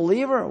only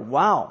believer?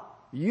 Wow.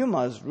 You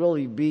must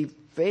really be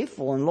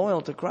faithful and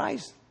loyal to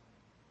Christ.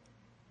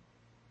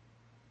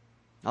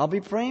 I'll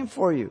be praying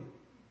for you.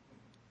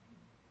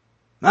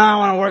 Now I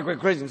want to work with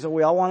Christians. So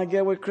we all want to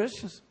get with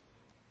Christians.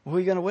 Who are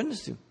you going to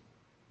witness to?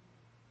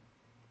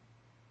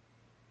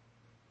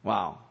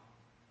 Wow.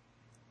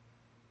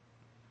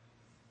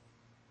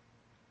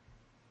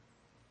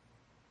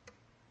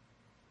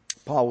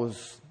 Paul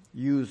was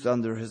used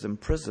under his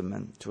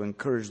imprisonment to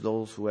encourage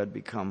those who had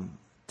become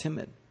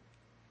timid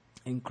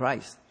in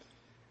Christ.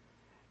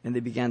 And they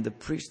began to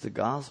preach the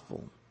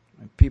gospel,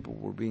 and people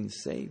were being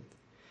saved.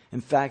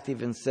 In fact,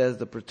 even says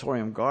the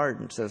Praetorian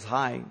Guard says,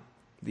 hi,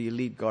 the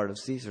elite guard of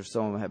Caesar.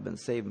 Some of them have been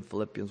saved in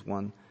Philippians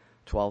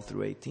 1:12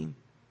 through 18.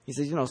 He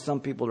says,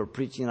 some people are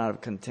preaching out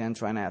of content,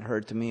 trying to add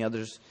hurt to me.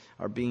 Others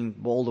are being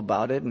bold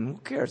about it. And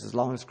who cares as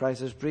long as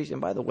Christ is preached?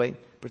 And by the way,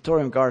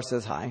 Praetorian Guard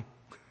says hi.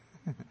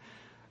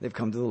 They've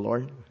come to the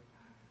Lord.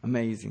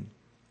 Amazing.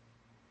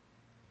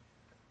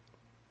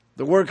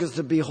 The work is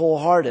to be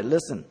wholehearted.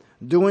 Listen,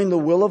 doing the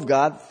will of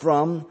God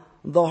from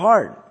the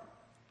heart.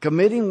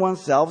 Committing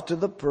oneself to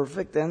the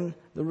perfect and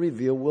the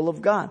revealed will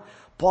of God.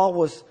 Paul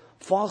was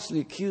falsely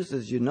accused,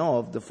 as you know,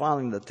 of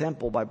defiling the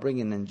temple by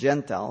bringing in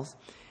Gentiles.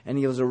 And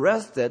he was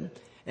arrested,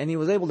 and he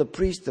was able to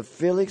preach to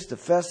Felix, to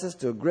Festus,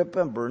 to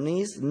Agrippa, and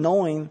Bernice,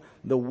 knowing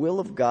the will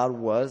of God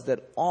was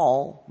that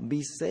all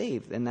be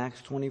saved in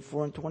Acts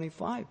 24 and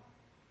 25.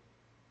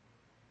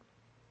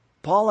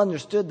 Paul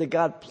understood that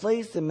God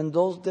placed him in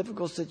those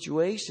difficult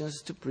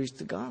situations to preach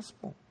the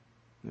gospel.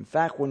 In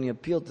fact, when he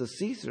appealed to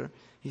Caesar,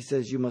 he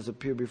says, you must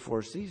appear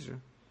before Caesar,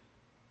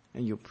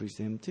 and you'll preach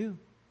to him too.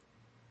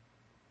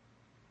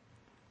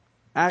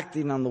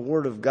 Acting on the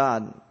word of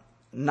God,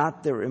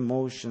 not their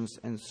emotions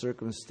and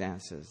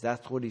circumstances.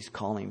 That's what he's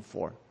calling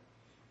for.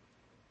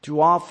 Too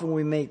often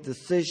we make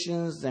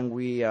decisions and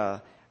we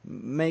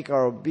make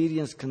our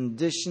obedience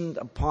conditioned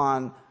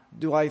upon,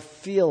 do I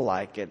feel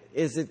like it?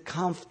 Is it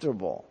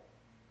comfortable?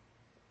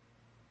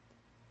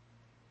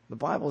 The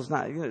Bible is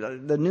not,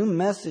 the new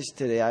message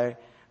today, I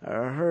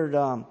heard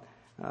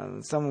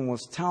someone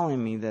was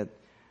telling me that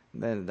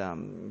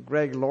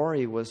Greg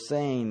Laurie was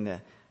saying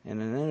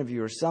in an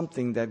interview or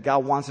something that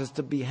God wants us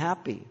to be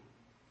happy.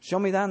 Show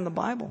me that in the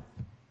Bible.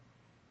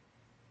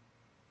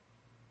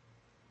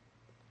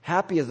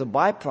 Happy is a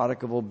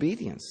byproduct of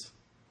obedience.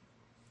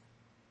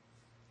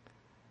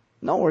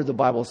 Nowhere the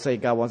Bible say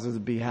God wants us to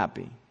be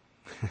happy.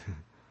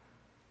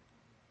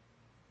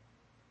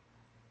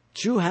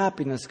 True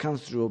happiness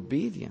comes through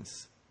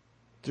obedience,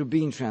 through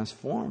being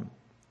transformed,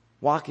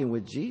 walking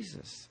with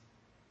Jesus.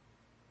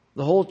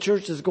 The whole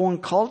church is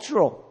going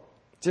cultural,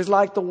 just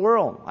like the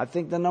world. I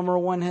think the number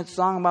one hit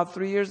song about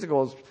 3 years ago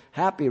was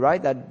Happy,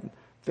 right? That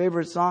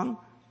favorite song?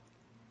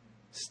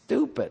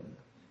 Stupid.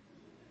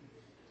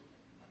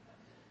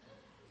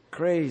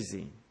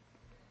 Crazy.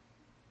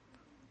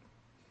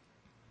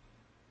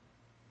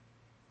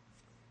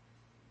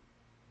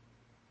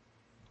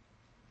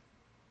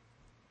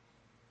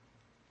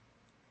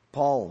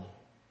 Paul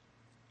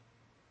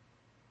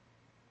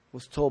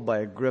was told by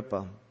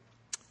Agrippa,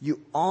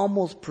 "You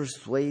almost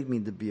persuade me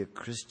to be a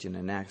Christian,"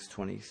 in Acts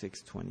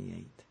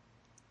 26:28.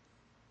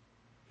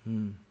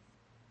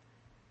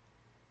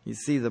 You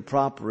see, the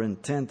proper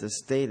intent is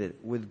stated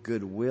with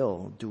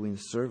goodwill, doing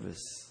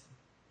service.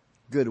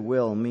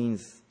 Goodwill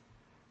means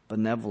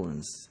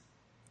benevolence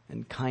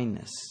and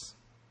kindness.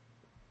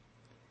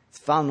 It's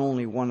found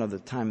only one other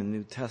time in the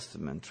New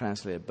Testament,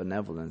 translated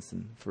benevolence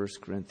in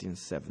 1 Corinthians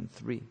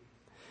 7:3.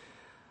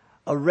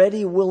 A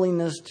ready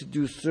willingness to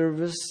do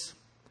service,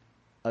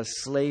 a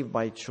slave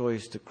by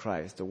choice to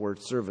Christ. The word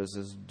service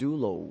is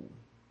doulo,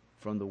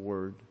 from the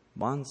word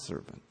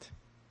bondservant.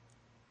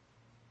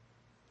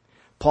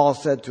 Paul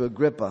said to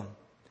Agrippa,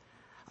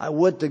 "I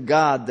would to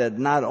God that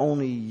not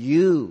only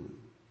you,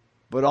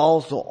 but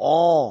also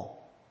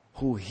all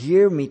who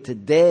hear me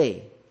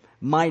today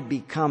might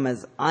become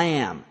as I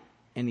am."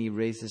 And he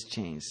raised his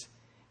chains,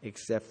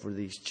 except for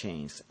these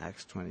chains.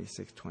 Acts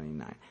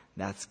 26:29.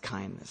 That's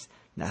kindness.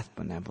 That's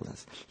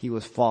benevolence. He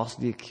was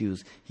falsely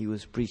accused. He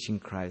was preaching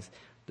Christ,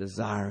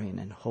 desiring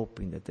and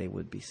hoping that they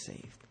would be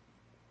saved.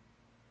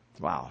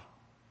 Wow.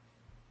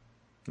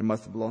 It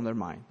must have blown their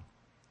mind.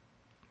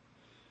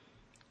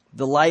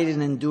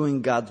 Delighting in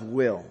doing God's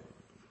will.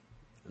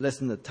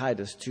 Listen to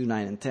Titus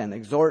 2:9 and 10.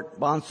 Exhort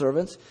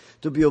bondservants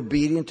to be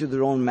obedient to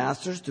their own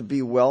masters, to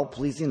be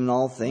well-pleasing in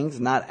all things,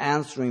 not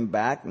answering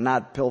back,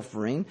 not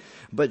pilfering,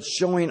 but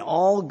showing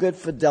all good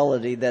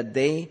fidelity, that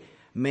they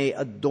may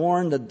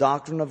adorn the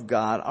doctrine of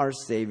God, our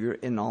Savior,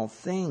 in all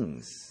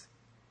things.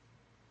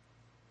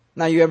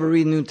 Now, you ever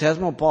read the New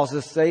Testament? Paul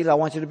says, I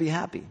want you to be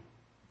happy.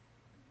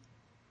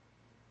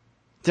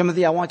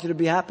 Timothy, I want you to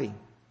be happy.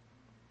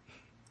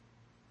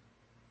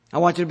 I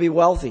want you to be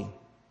wealthy.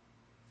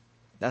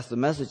 That's the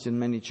message in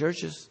many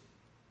churches.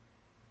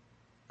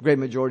 Great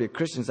majority of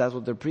Christians, that's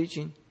what they're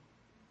preaching.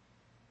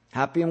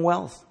 Happy in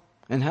wealth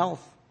and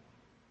health.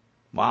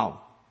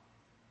 Wow.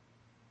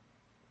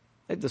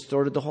 They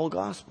distorted the whole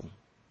gospel.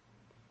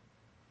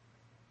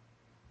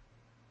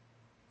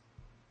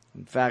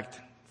 In fact,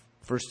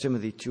 1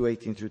 Timothy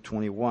 2:18 through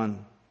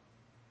 21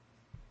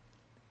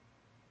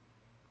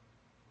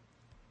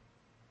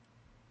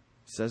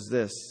 says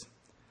this,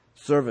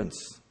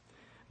 "Servants,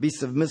 be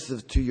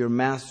submissive to your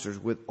masters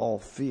with all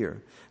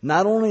fear,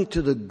 not only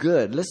to the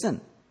good,"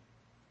 listen,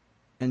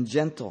 "and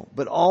gentle,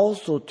 but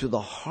also to the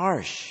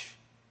harsh,"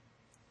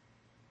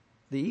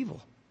 the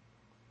evil.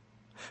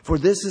 "For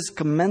this is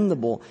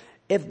commendable,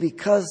 if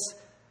because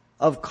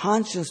of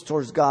conscience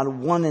towards God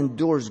one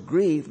endures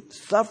grief,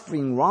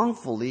 suffering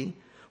wrongfully.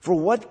 For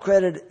what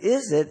credit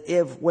is it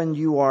if when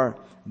you are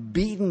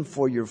beaten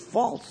for your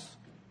faults,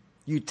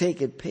 you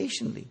take it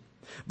patiently?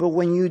 But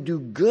when you do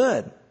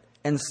good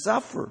and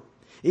suffer,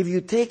 if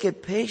you take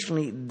it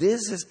patiently,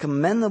 this is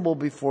commendable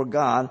before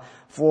God.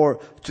 For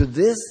to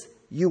this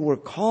you were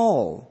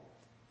called,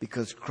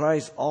 because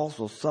Christ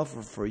also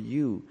suffered for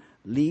you,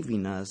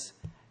 leaving us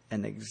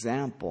an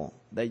example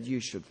that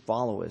you should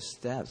follow his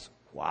steps."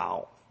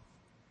 Wow.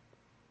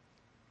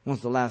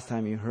 When's the last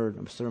time you heard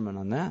a sermon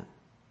on that?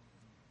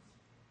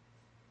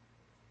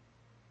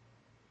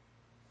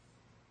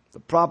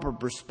 The proper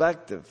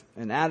perspective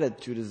and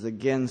attitude is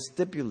again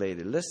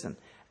stipulated. Listen,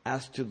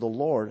 as to the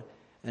Lord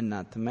and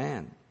not to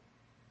man.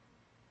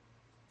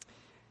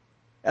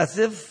 As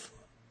if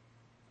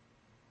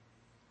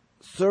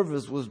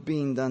service was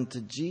being done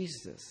to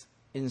Jesus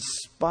in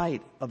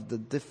spite of the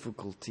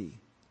difficulty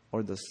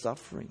or the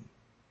suffering.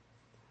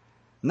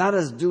 Not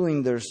as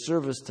doing their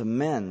service to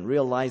men,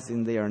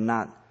 realizing they are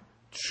not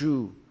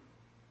true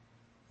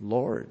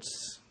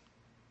lords.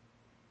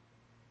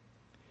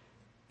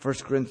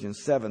 1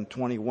 Corinthians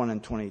 7:21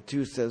 and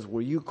 22 says,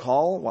 "Were you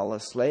called while a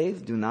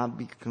slave? Do not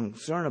be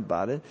concerned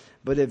about it.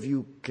 But if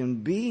you can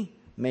be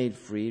made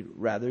free,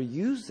 rather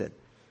use it.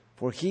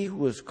 For he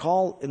who is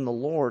called in the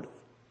Lord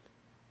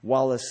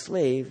while a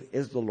slave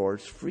is the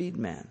Lord's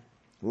freedman.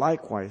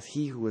 Likewise,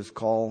 he who is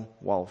called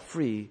while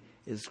free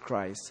is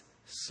Christ's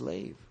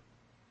slave."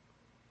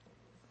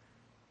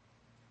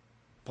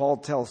 Paul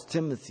tells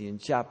Timothy in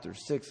chapter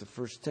 6 of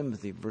 1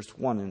 Timothy, verse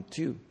 1 and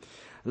 2,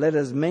 "Let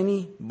as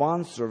many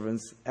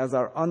bondservants as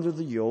are under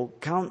the yoke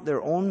count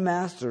their own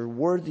master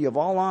worthy of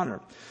all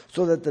honor,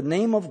 so that the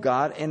name of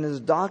God and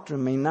his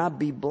doctrine may not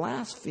be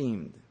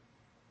blasphemed."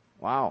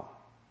 Wow.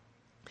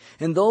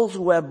 "And those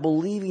who have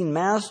believing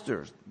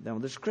masters," now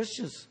there's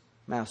Christians'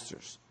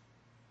 masters,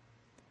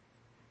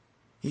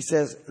 he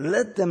says,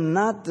 "let them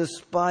not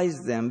despise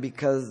them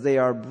because they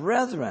are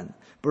brethren,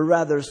 but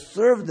rather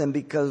serve them,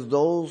 because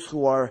those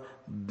who are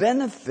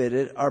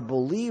benefited are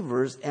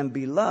believers and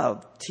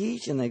beloved.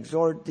 Teach and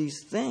exhort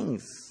these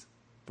things.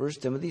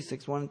 1 Timothy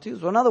 6:1-2.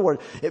 So in other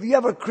words, if you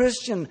have a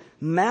Christian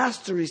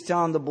master, he's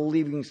telling the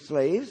believing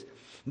slaves,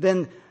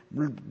 then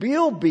be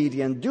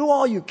obedient, do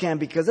all you can,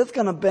 because it's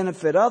going to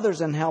benefit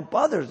others and help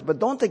others. But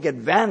don't take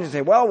advantage and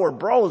say, well, we're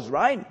bros,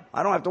 right?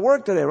 I don't have to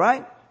work today,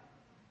 right?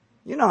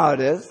 You know how it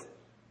is.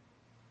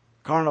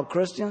 Carnal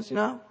Christians, you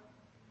know.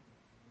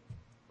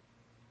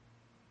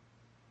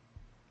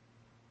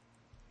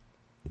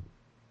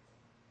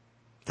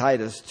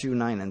 Titus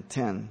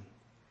 2:9-10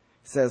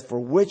 says, for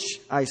which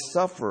I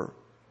suffer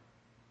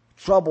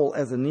trouble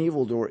as an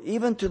evildoer,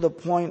 even to the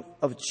point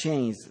of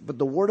chains. But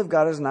the word of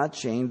God is not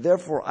chained.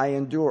 Therefore I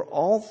endure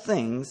all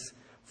things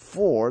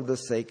for the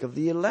sake of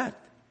the elect,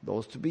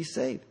 those to be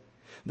saved,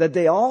 that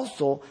they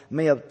also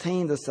may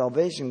obtain the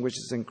salvation which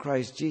is in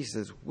Christ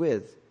Jesus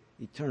with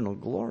eternal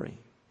glory.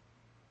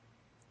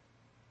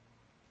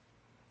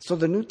 So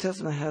the New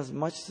Testament has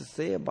much to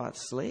say about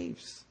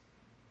slaves,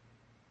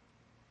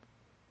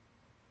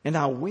 and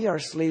how we are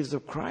slaves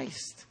of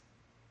Christ.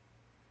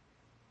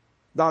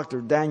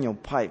 Dr. Daniel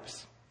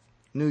Pipes,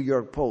 New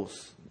York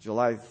Post,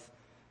 July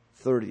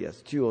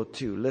 30th,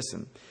 2002.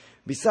 Listen,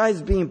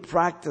 besides being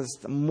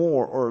practiced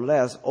more or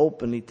less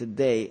openly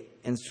today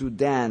in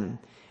Sudan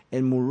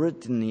and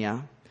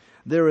Mauritania,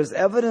 there is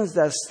evidence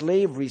that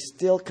slavery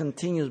still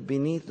continues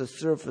beneath the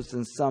surface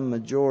in some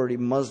majority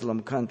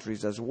Muslim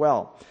countries as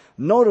well.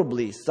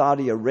 Notably,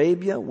 Saudi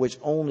Arabia, which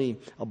only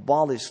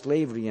abolished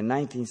slavery in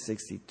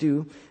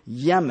 1962,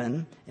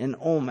 Yemen and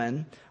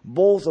Oman,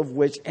 both of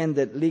which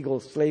ended legal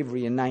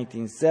slavery in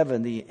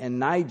 1970, and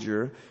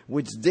Niger,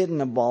 which didn't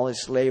abolish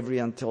slavery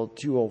until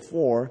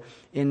 2004.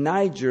 In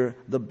Niger,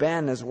 the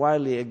ban is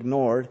widely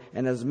ignored,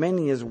 and as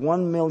many as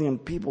 1 million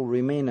people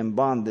remain in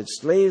bondage.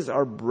 Slaves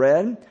are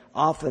bred,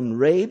 often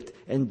raped,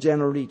 and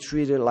generally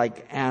treated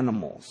like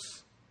animals.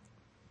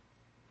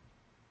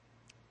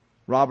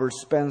 Robert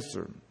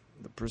Spencer,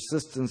 The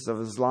Persistence of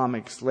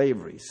Islamic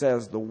Slavery,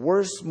 says the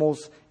worst,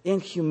 most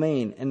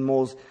inhumane, and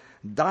most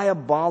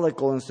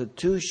diabolical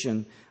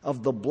institution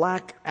of the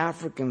black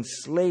African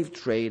slave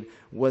trade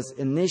was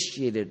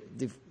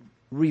initiated,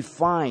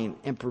 refined,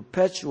 and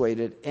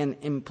perpetuated and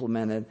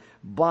implemented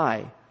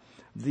by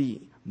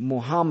the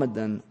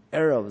Mohammedan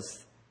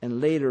Arabs,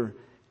 and later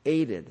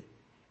aided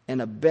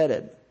and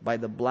abetted by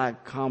the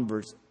black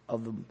converts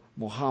of the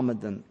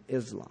Mohammedan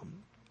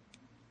Islam.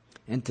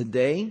 And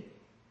today,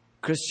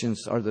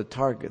 Christians are the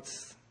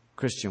targets.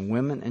 Christian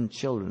women and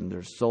children,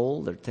 they're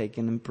sold, they're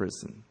taken in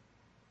prison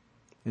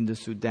in the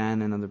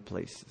Sudan and other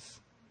places.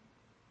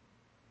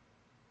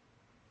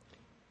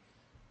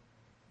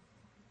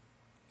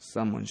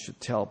 Someone should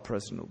tell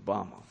President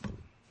Obama,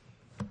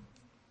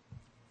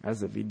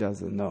 as if he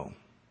doesn't know.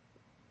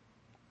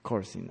 Of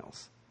course he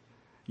knows.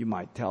 You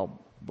might tell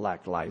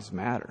Black Lives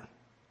Matter.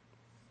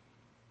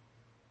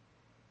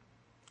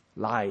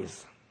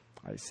 Lies,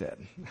 I said,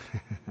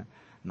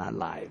 not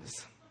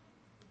lives.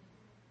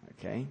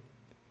 Okay?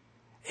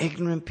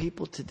 Ignorant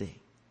people today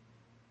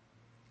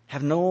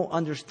have no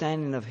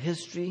understanding of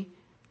history,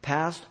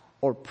 past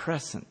or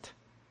present.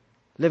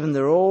 Live in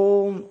their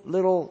own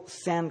little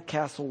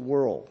sandcastle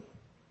world.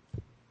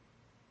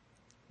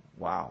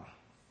 Wow.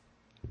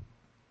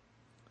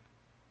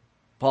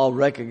 Paul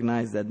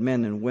recognized that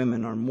men and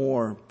women are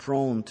more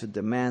prone to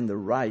demand their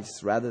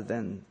rights rather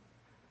than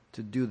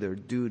to do their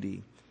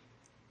duty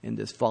in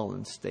this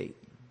fallen state.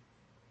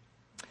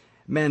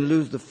 Men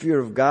lose the fear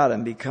of God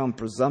and become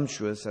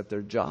presumptuous at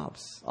their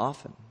jobs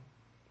often.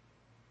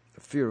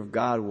 The fear of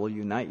God will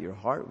unite your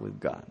heart with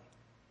God.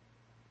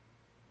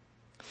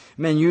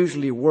 Men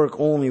usually work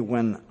only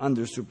when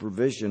under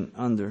supervision,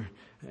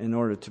 in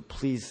order to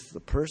please the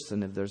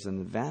person if there's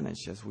an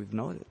advantage, as we've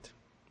noted.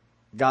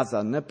 God's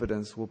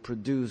omnipotence will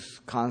produce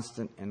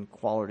constant and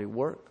quality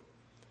work.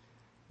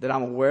 That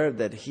I'm aware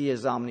that He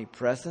is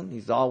omnipresent.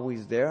 He's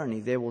always there, and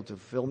He's able to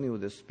fill me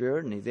with His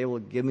Spirit, and He's able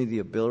to give me the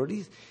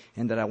abilities,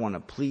 and that I want to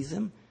please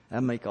Him.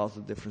 That makes all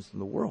the difference in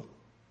the world.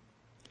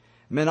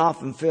 Men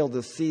often fail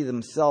to see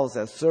themselves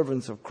as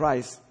servants of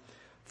Christ,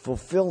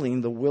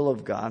 fulfilling the will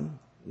of God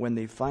when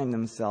they find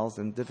themselves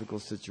in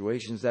difficult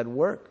situations at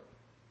work.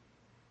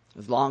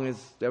 As long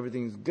as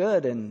everything's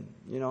good and,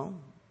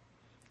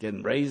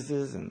 getting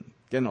raises and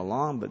getting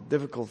along, but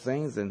difficult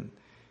things, and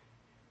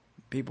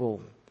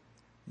people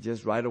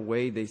just right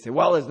away they say,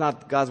 well, it's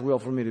not God's will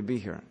for me to be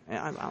here.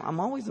 And I'm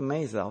always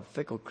amazed how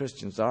fickle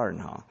Christians are, and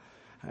how,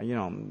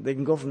 they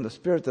can go from the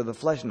spirit to the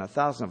flesh in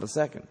 1,000th of a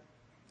second.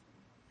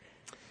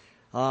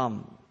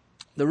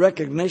 The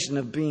recognition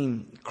of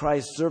being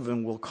Christ's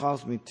servant will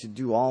cause me to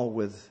do all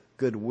with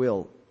good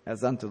will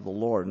as unto the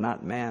Lord,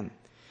 not man.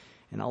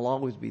 And I'll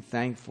always be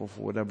thankful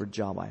for whatever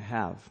job I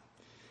have.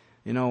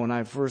 When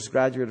I first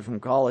graduated from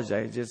college,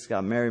 I just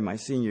got married my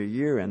senior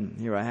year, and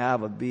here I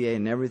have a BA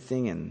and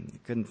everything, and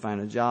couldn't find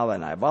a job.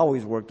 And I've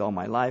always worked all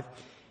my life,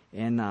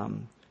 so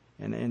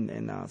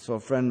a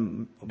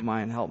friend of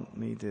mine helped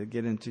me to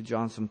get into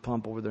Johnson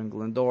Pump over there in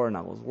Glendora, and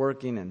I was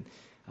working, and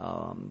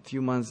a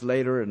few months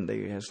later, and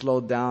they had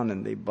slowed down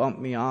and they bumped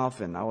me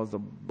off, and I was the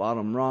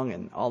bottom rung,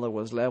 and all that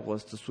was left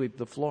was to sweep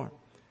the floor.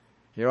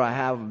 Here I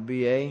have a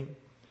BA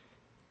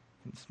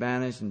in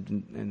Spanish and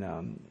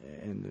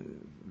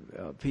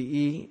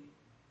PE,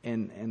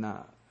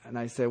 and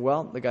I said,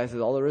 well, the guy said,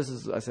 all there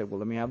is, I said, well,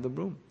 let me have the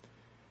broom.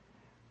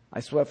 I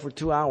swept for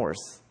 2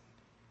 hours.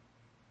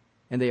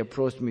 And they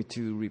approached me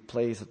to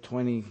replace a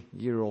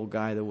 20-year-old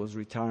guy that was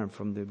retiring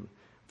from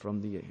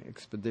the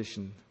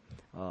expedition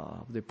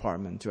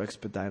department to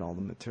expedite all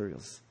the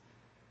materials.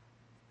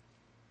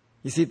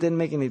 You see, it didn't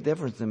make any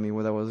difference to me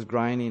whether I was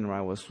grinding or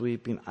I was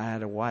sweeping. I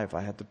had a wife I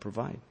had to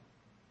provide.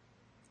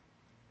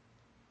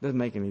 Doesn't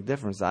make any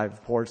difference.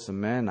 I've poured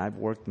cement. I've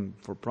worked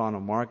for Prana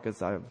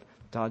Markets. I've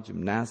taught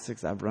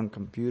gymnastics. I've run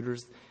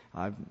computers.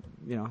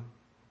 You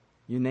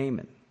name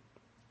it.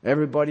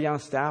 Everybody on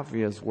staff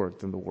here has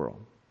worked in the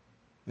world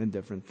in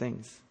different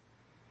things.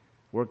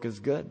 Work is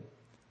good.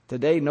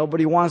 Today,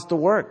 nobody wants to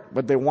work,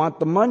 but they want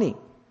the money.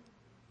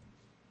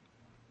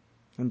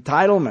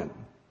 Entitlement.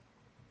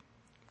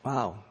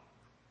 Wow.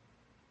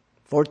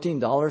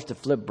 $14 to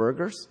flip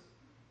burgers?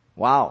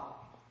 Wow.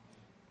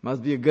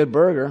 Must be a good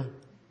burger.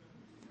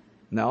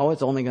 No,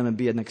 it's only going to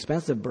be an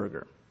expensive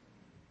burger.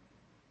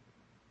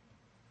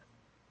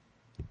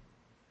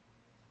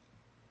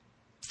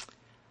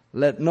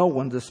 Let no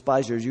one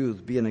despise your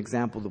youth. Be an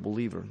example of the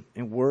believer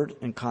in word,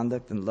 in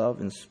conduct, in love,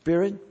 in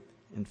spirit,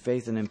 in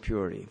faith, and in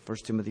purity. 1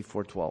 Timothy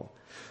 4:12.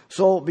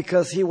 So,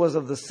 because he was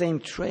of the same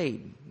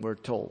trade, we're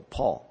told,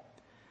 Paul,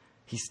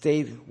 he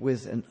stayed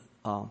with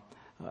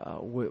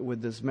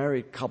this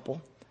married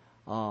couple,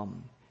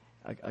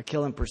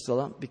 Aquila and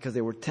Priscilla, because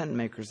they were tent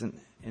makers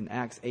in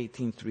Acts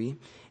 18:3.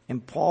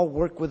 And Paul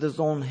worked with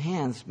his own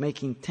hands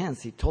making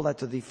tents. He told that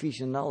to the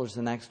Ephesian elders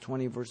in Acts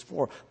 20, verse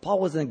 4. Paul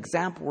was an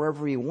example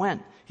wherever he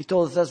went. He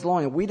told the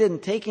Thessalonians, we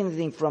didn't take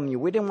anything from you.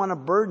 We didn't want to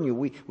burden you.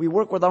 We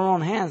work with our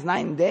own hands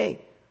night and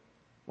day.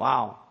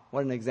 Wow,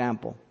 what an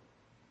example.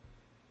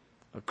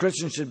 A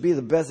Christian should be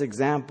the best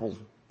example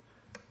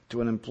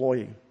to an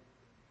employee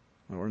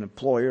or an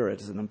employer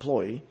as an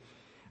employee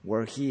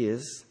where he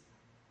is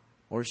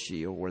or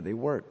she or where they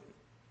work.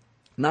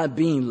 Not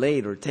being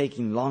late or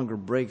taking longer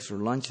breaks or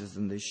lunches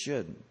than they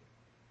should.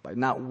 By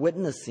not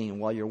witnessing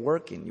while you're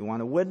working. You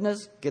want to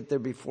witness? Get there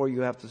before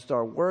you have to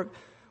start work.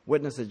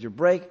 Witness at your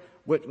break.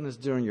 Witness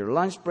during your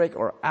lunch break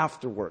or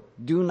after work.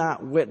 Do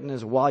not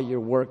witness while you're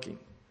working.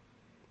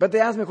 But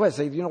they ask me a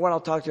question. Say, you know what? I'll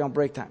talk to you on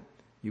break time.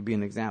 You be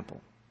an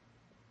example.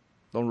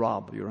 Don't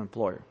rob your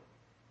employer.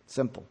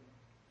 Simple.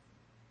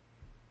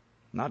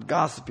 Not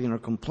gossiping or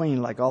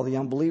complaining like all the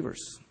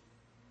unbelievers.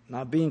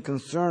 Not being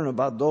concerned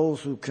about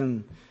those who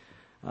can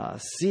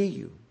see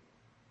you,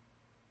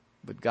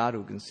 but God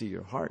who can see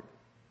your heart.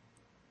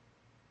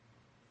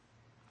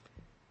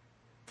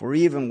 For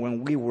even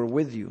when we were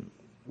with you,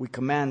 we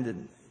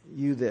commanded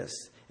you this: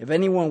 if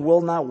anyone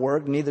will not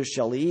work, neither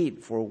shall he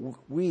eat. For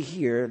we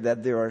hear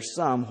that there are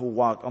some who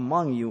walk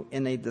among you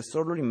in a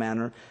disorderly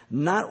manner,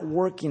 not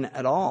working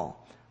at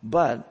all,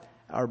 but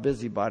are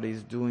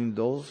busybodies doing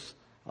those.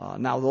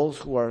 Now those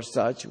who are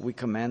such, we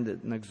command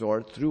and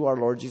exhort through our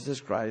Lord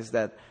Jesus Christ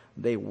that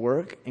they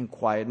work in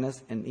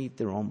quietness and eat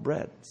their own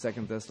bread. 2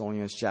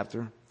 Thessalonians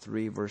chapter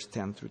 3, verse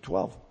 10 through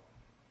 12.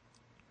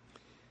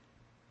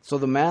 So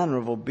the manner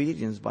of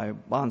obedience by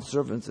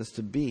bondservants is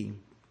to be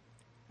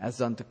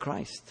as unto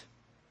Christ.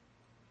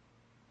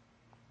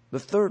 The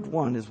third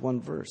one is one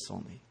verse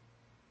only.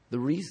 The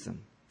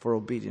reason for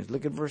obedience.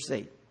 Look at verse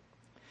 8.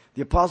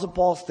 The Apostle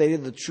Paul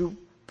stated the true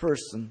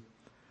person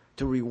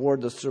to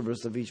reward the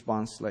service of each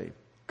bond slave,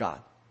 God.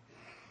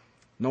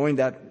 Knowing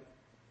that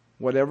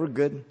whatever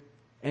good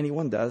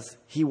anyone does,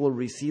 he will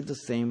receive the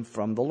same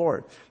from the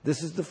Lord.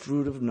 This is the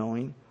fruit of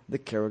knowing the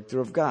character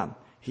of God.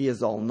 He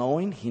is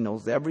all-knowing. He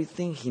knows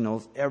everything. He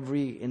knows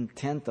every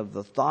intent of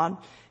the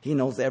thought. He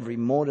knows every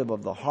motive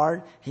of the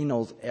heart. He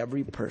knows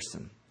every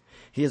person.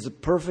 He is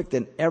perfect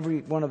in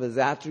every one of his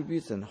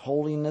attributes in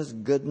holiness,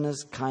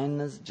 goodness,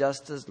 kindness,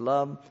 justice,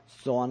 love,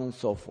 so on and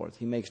so forth.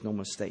 He makes no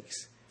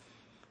mistakes.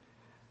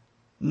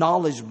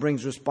 Knowledge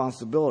brings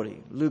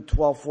responsibility. Luke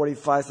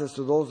 12:45 says,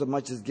 to those that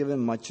much is given,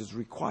 much is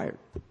required.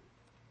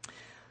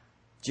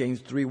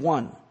 James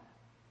 3:1,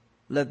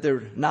 let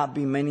there not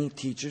be many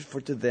teachers,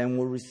 for to them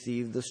will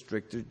receive the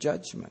stricter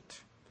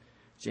judgment.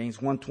 James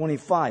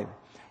 1:25,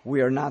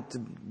 we are not to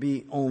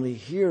be only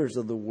hearers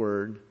of the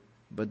word,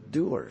 but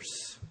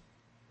doers.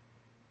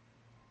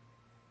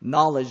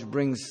 Knowledge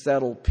brings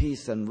settled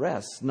peace and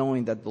rest,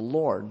 knowing that the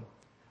Lord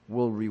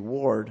will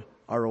reward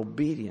our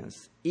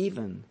obedience,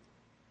 even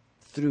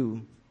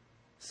through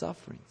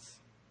sufferings.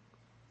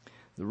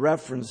 The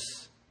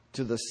reference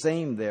to the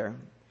same there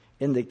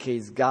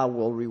indicates God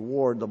will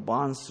reward the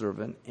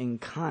bondservant in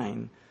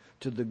kind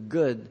to the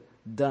good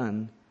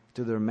done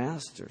to their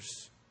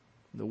masters.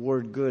 The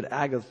word good,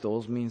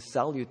 agathos, means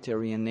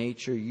salutary in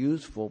nature,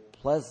 useful,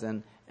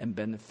 pleasant, and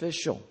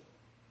beneficial.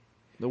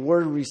 The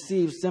word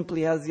receive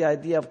simply has the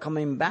idea of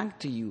coming back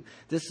to you.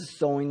 This is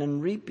sowing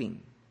and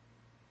reaping.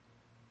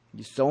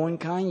 You sow in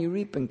kind, you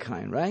reap in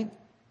kind, right?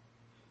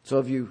 So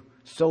if you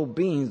sow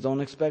beans,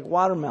 don't expect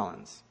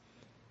watermelons.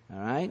 All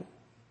right?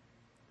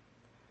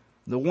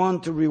 The one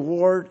to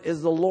reward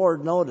is the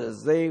Lord.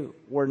 Notice, they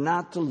were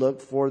not to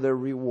look for their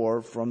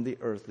reward from the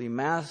earthly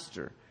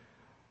master.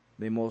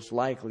 They most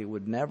likely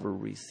would never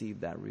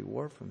receive that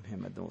reward from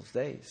him in those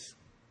days.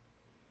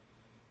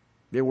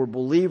 They were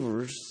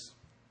believers,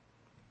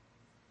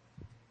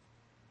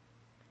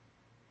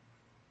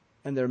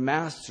 and their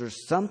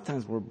masters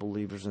sometimes were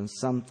believers and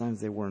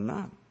sometimes they were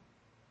not.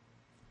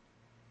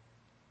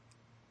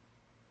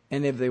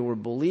 And if they were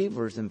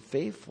believers and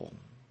faithful,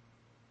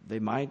 they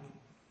might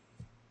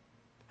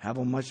have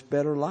a much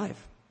better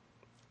life.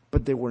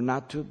 But they were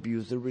not to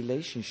abuse the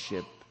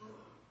relationship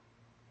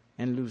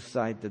and lose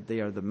sight that they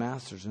are the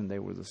masters and they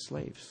were the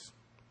slaves.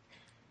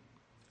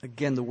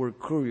 Again, the word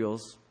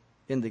kurios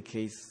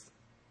indicates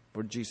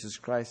for Jesus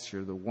Christ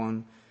here, the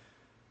one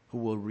who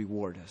will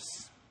reward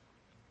us.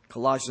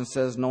 Colossians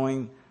says,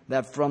 knowing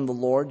that from the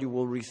Lord you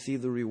will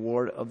receive the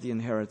reward of the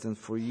inheritance,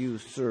 for you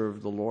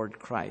serve the Lord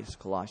Christ.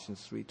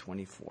 Colossians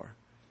 3:24.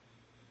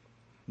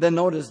 Then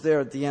notice there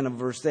at the end of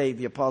verse 8,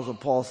 the Apostle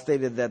Paul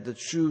stated that the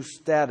true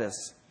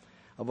status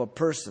of a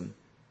person,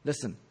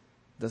 listen,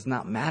 does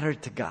not matter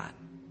to God.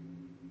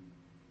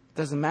 It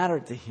doesn't matter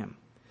to him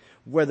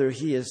whether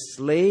he is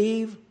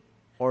slave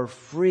or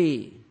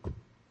free.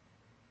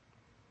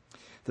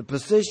 The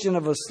position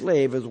of a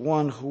slave is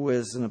one who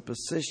is in a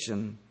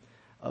position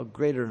of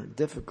greater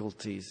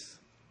difficulties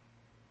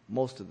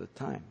most of the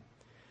time.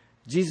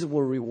 Jesus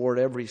will reward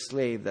every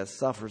slave that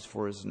suffers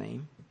for his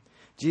name.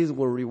 Jesus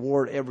will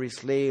reward every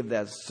slave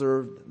that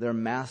served their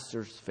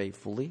masters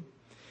faithfully.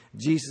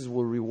 Jesus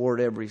will reward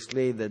every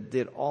slave that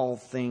did all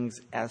things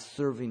as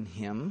serving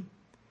him.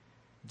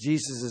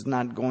 Jesus is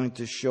not going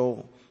to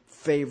show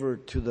favor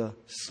to the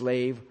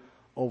slave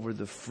over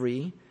the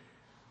free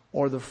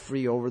or the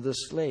free over the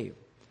slave,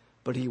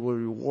 but he will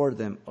reward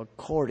them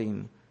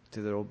according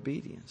to their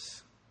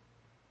obedience.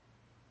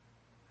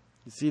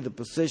 You see, the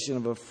position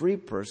of a free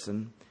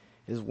person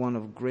is one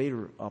of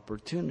greater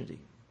opportunity.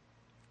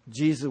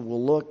 Jesus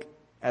will look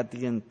at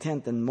the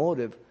intent and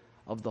motive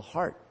of the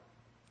heart.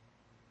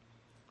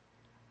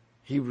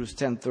 Hebrews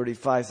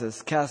 10:35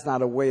 says, cast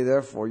not away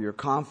therefore your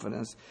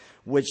confidence,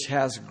 which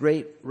has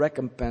great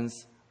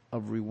recompense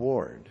of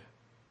reward.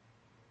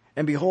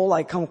 And behold,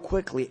 I come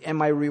quickly, and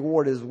my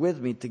reward is with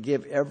me to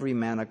give every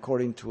man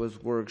according to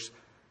his works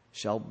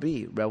shall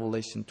be.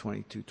 Revelation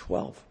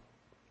 22:12.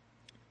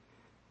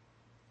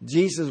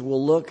 Jesus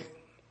will look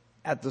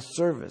at the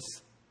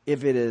service,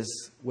 if it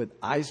is with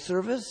eye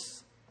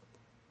service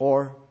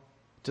or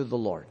to the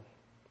Lord.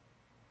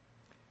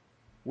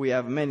 We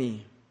have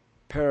many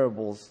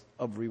parables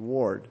of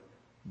reward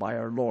by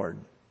our Lord.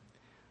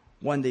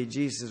 One day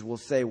Jesus will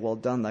say, well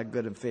done, thy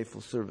good and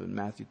faithful servant,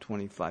 Matthew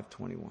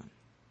 25:21.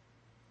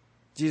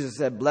 Jesus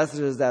said, blessed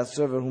is that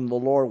servant whom the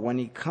Lord, when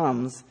he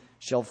comes,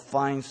 shall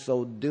find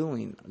so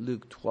doing,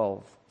 Luke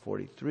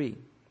 12:43.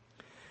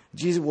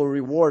 Jesus will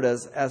reward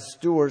us as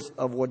stewards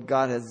of what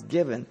God has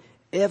given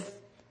if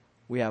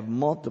we have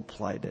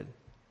multiplied it,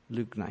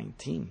 Luke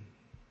 19.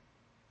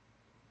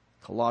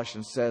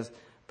 Colossians says,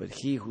 but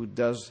he who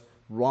does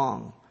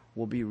wrong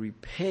will be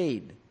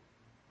repaid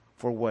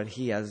for what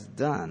he has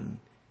done,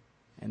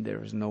 and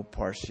there is no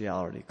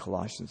partiality,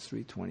 Colossians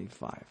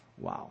 3:25.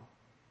 Wow.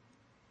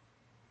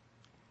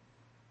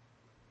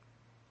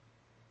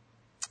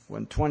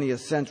 When 20th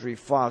Century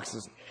Fox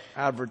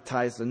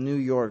advertised a New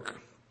York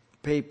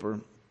paper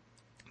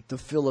to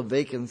fill a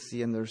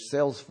vacancy in their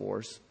sales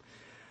force,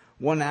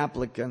 one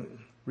applicant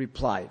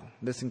replied,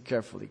 listen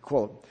carefully,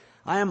 quote,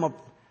 I am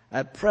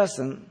at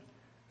present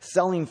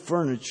selling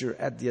furniture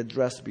at the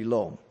address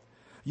below.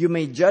 You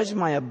may judge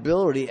my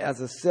ability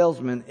as a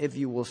salesman if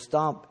you will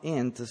stop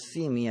in to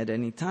see me at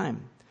any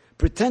time,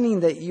 pretending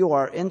that you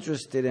are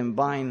interested in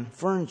buying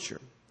furniture.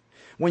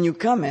 When you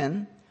come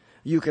in,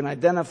 you can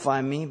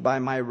identify me by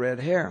my red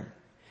hair,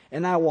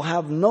 and I will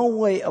have no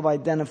way of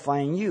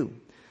identifying you.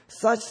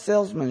 Such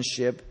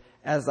salesmanship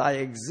as I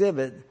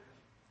exhibit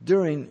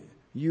during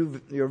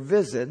your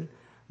visit,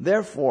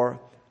 therefore,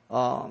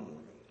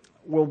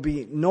 will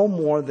be no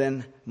more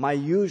than my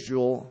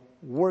usual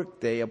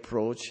workday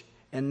approach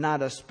and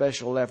not a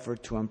special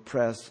effort to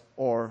impress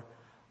or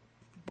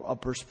a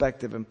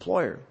prospective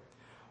employer.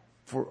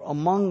 For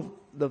among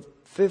the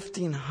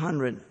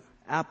 1,500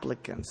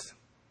 applicants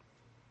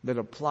that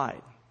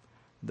applied,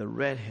 the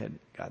redhead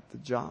got the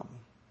job.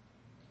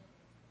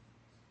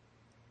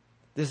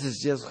 This is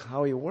just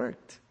how he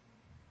worked.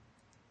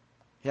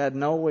 He had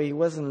no way, he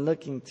wasn't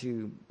looking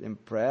to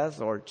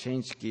impress or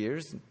change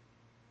gears,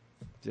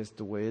 just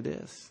the way it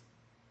is.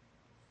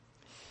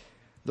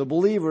 The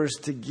believer is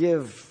to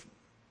give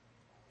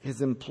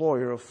his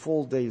employer a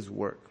full day's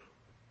work.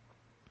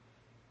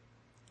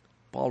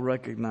 Paul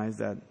recognized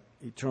that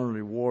eternal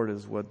reward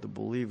is what the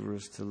believer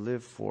is to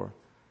live for,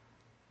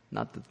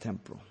 not the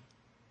temporal.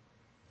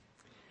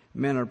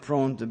 Men are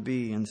prone to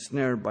be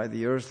ensnared by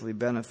the earthly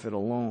benefit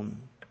alone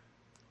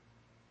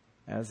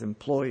as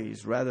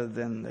employees rather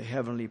than the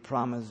heavenly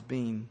promise of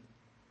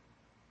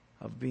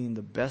being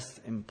the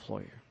best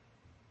employer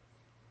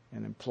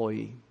and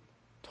employee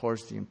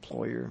towards the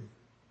employer.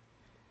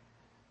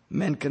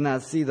 Men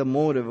cannot see the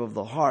motive of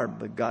the heart,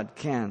 but God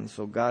can.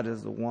 So God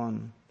is the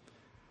one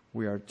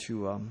we are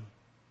to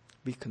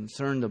be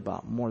concerned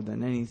about more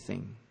than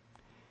anything.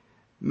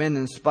 Men,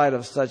 in spite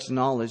of such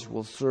knowledge,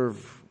 will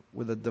serve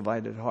with a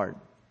divided heart.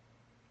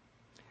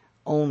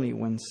 Only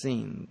when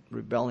seen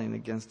rebelling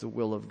against the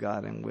will of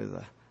God and with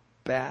a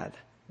bad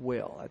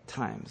will at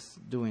times,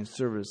 doing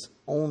service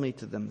only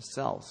to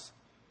themselves,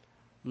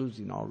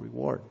 losing all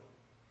reward.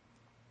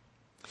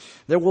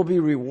 There will be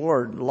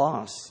reward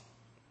loss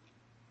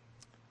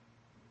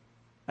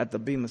at the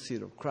bema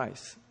seat of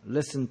Christ.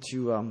 Listen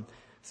to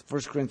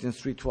 1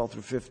 Corinthians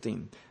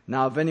 3:12-15.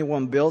 Now, if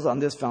anyone builds on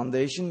this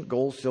foundation,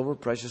 gold, silver,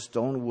 precious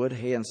stone, wood,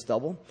 hay, and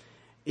stubble,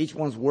 each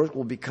one's work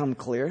will become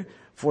clear,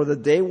 for the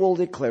day will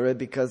declare it,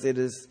 because it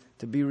is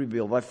to be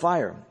revealed by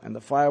fire. And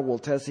the fire will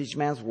test each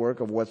man's work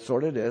of what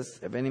sort it is.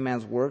 If any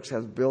man's works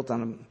has built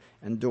on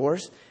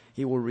endures,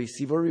 he will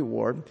receive a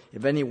reward.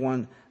 If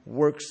anyone's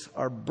works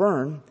are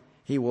burned,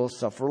 he will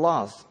suffer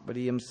loss, but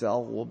he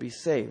himself will be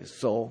saved.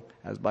 So,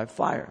 as by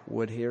fire,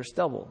 wood, hay, or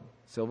stubble,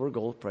 silver,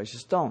 gold,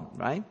 precious stone,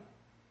 right?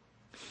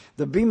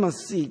 The bema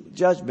seat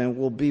judgment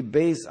will be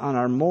based on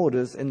our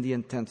motives and the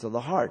intents of the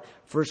heart.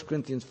 1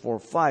 Corinthians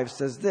 4:5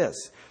 says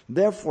this: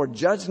 Therefore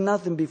judge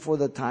nothing before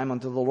the time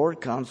until the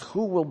Lord comes,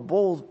 who will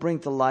both bring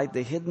to light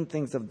the hidden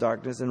things of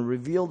darkness and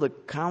reveal the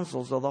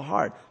counsels of the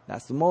heart.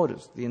 That's the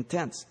motives, the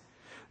intents.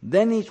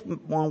 Then each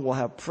one will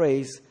have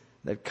praise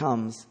that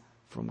comes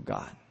from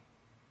God.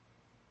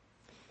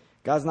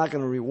 God's not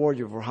going to reward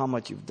you for how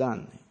much you've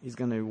done. He's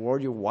going to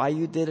reward you why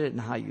you did it and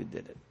how you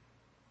did it.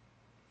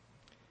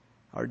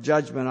 Our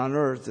judgment on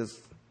earth is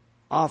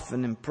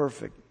often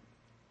imperfect,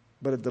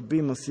 but at the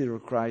bema seat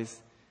of Christ,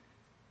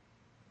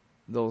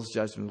 those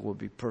judgments will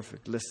be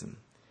perfect. Listen,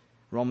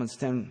 Romans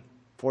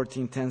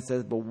 14:10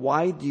 says, But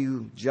why do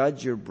you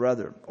judge your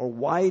brother? Or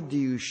why do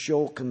you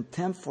show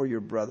contempt for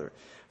your brother?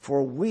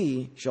 For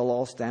we shall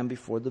all stand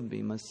before the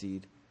bema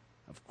seat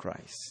of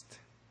Christ.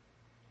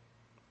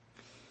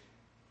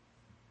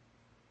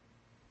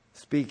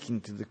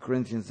 Speaking to the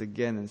Corinthians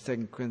again in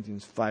 2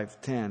 Corinthians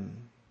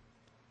 5:10,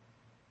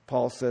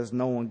 Paul says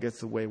no one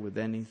gets away with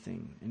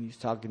anything. And he's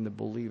talking to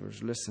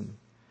believers. Listen,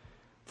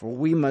 for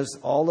we must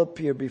all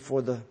appear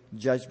before the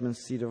judgment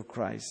seat of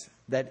Christ,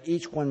 that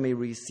each one may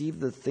receive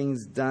the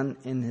things done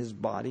in his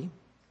body,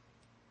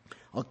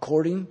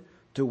 according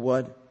to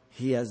what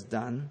he has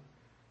done,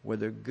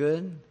 whether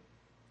good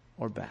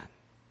or bad.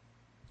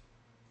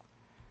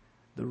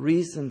 The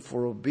reason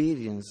for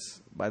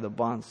obedience by the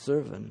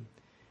bondservant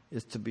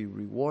is to be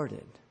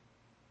rewarded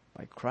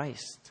by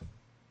Christ.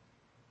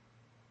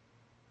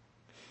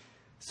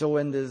 So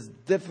in this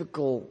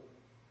difficult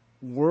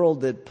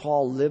world that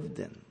Paul lived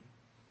in,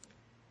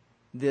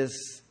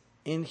 this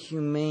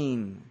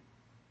inhumane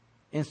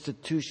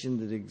institution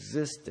that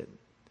existed,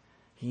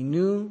 he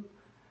knew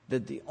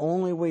that the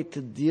only way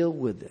to deal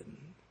with it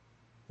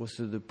was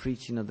through the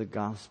preaching of the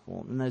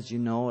gospel. And as you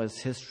know, as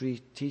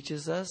history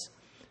teaches us,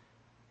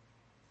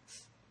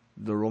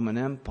 the Roman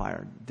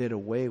Empire did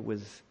away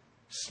with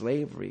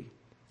slavery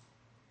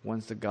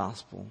once the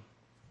gospel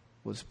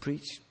was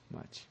preached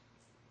much.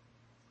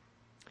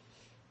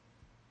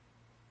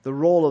 The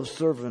role of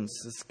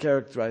servants is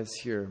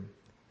characterized here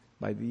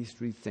by these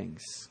three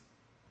things.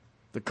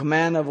 The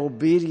command of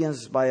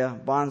obedience by a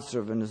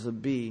bondservant is to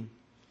be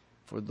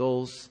for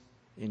those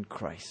in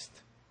Christ.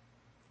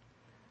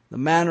 The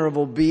manner of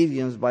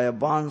obedience by a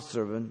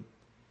bondservant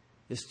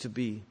is to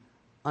be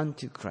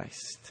unto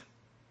Christ.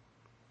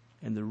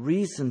 And the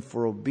reason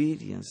for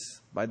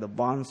obedience by the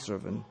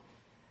bondservant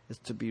is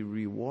to be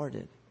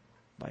rewarded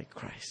by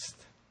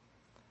Christ.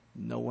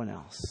 No one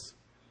else.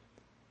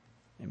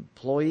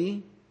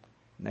 Employee,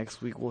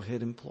 next week we'll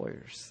hit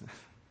employers,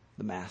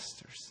 the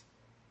masters.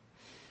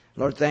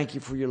 Lord, thank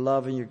you for your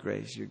love and your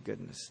grace, your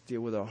goodness.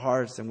 Deal with our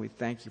hearts, and we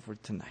thank you for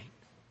tonight.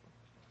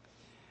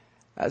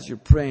 As you're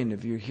praying,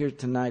 if you're here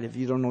tonight, if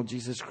you don't know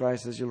Jesus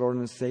Christ as your Lord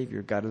and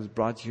Savior, God has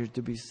brought you here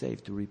to be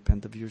saved, to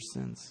repent of your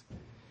sins.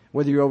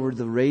 Whether you're over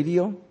the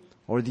radio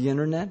or the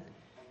internet,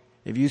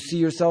 if you see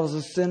yourself as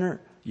a sinner,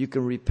 you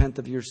can repent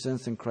of your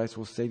sins and Christ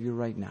will save you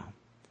right now.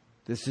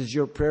 This is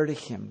your prayer to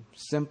Him.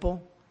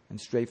 Simple and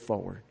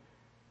straightforward.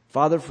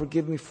 Father,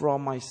 forgive me for all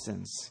my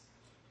sins.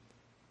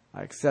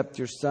 I accept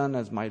your Son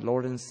as my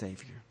Lord and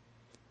Savior.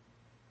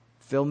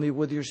 Fill me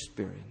with your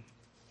Spirit.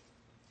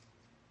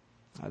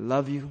 I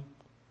love you,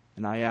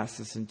 and I ask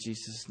this in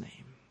Jesus'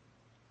 name.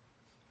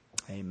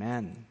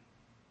 Amen.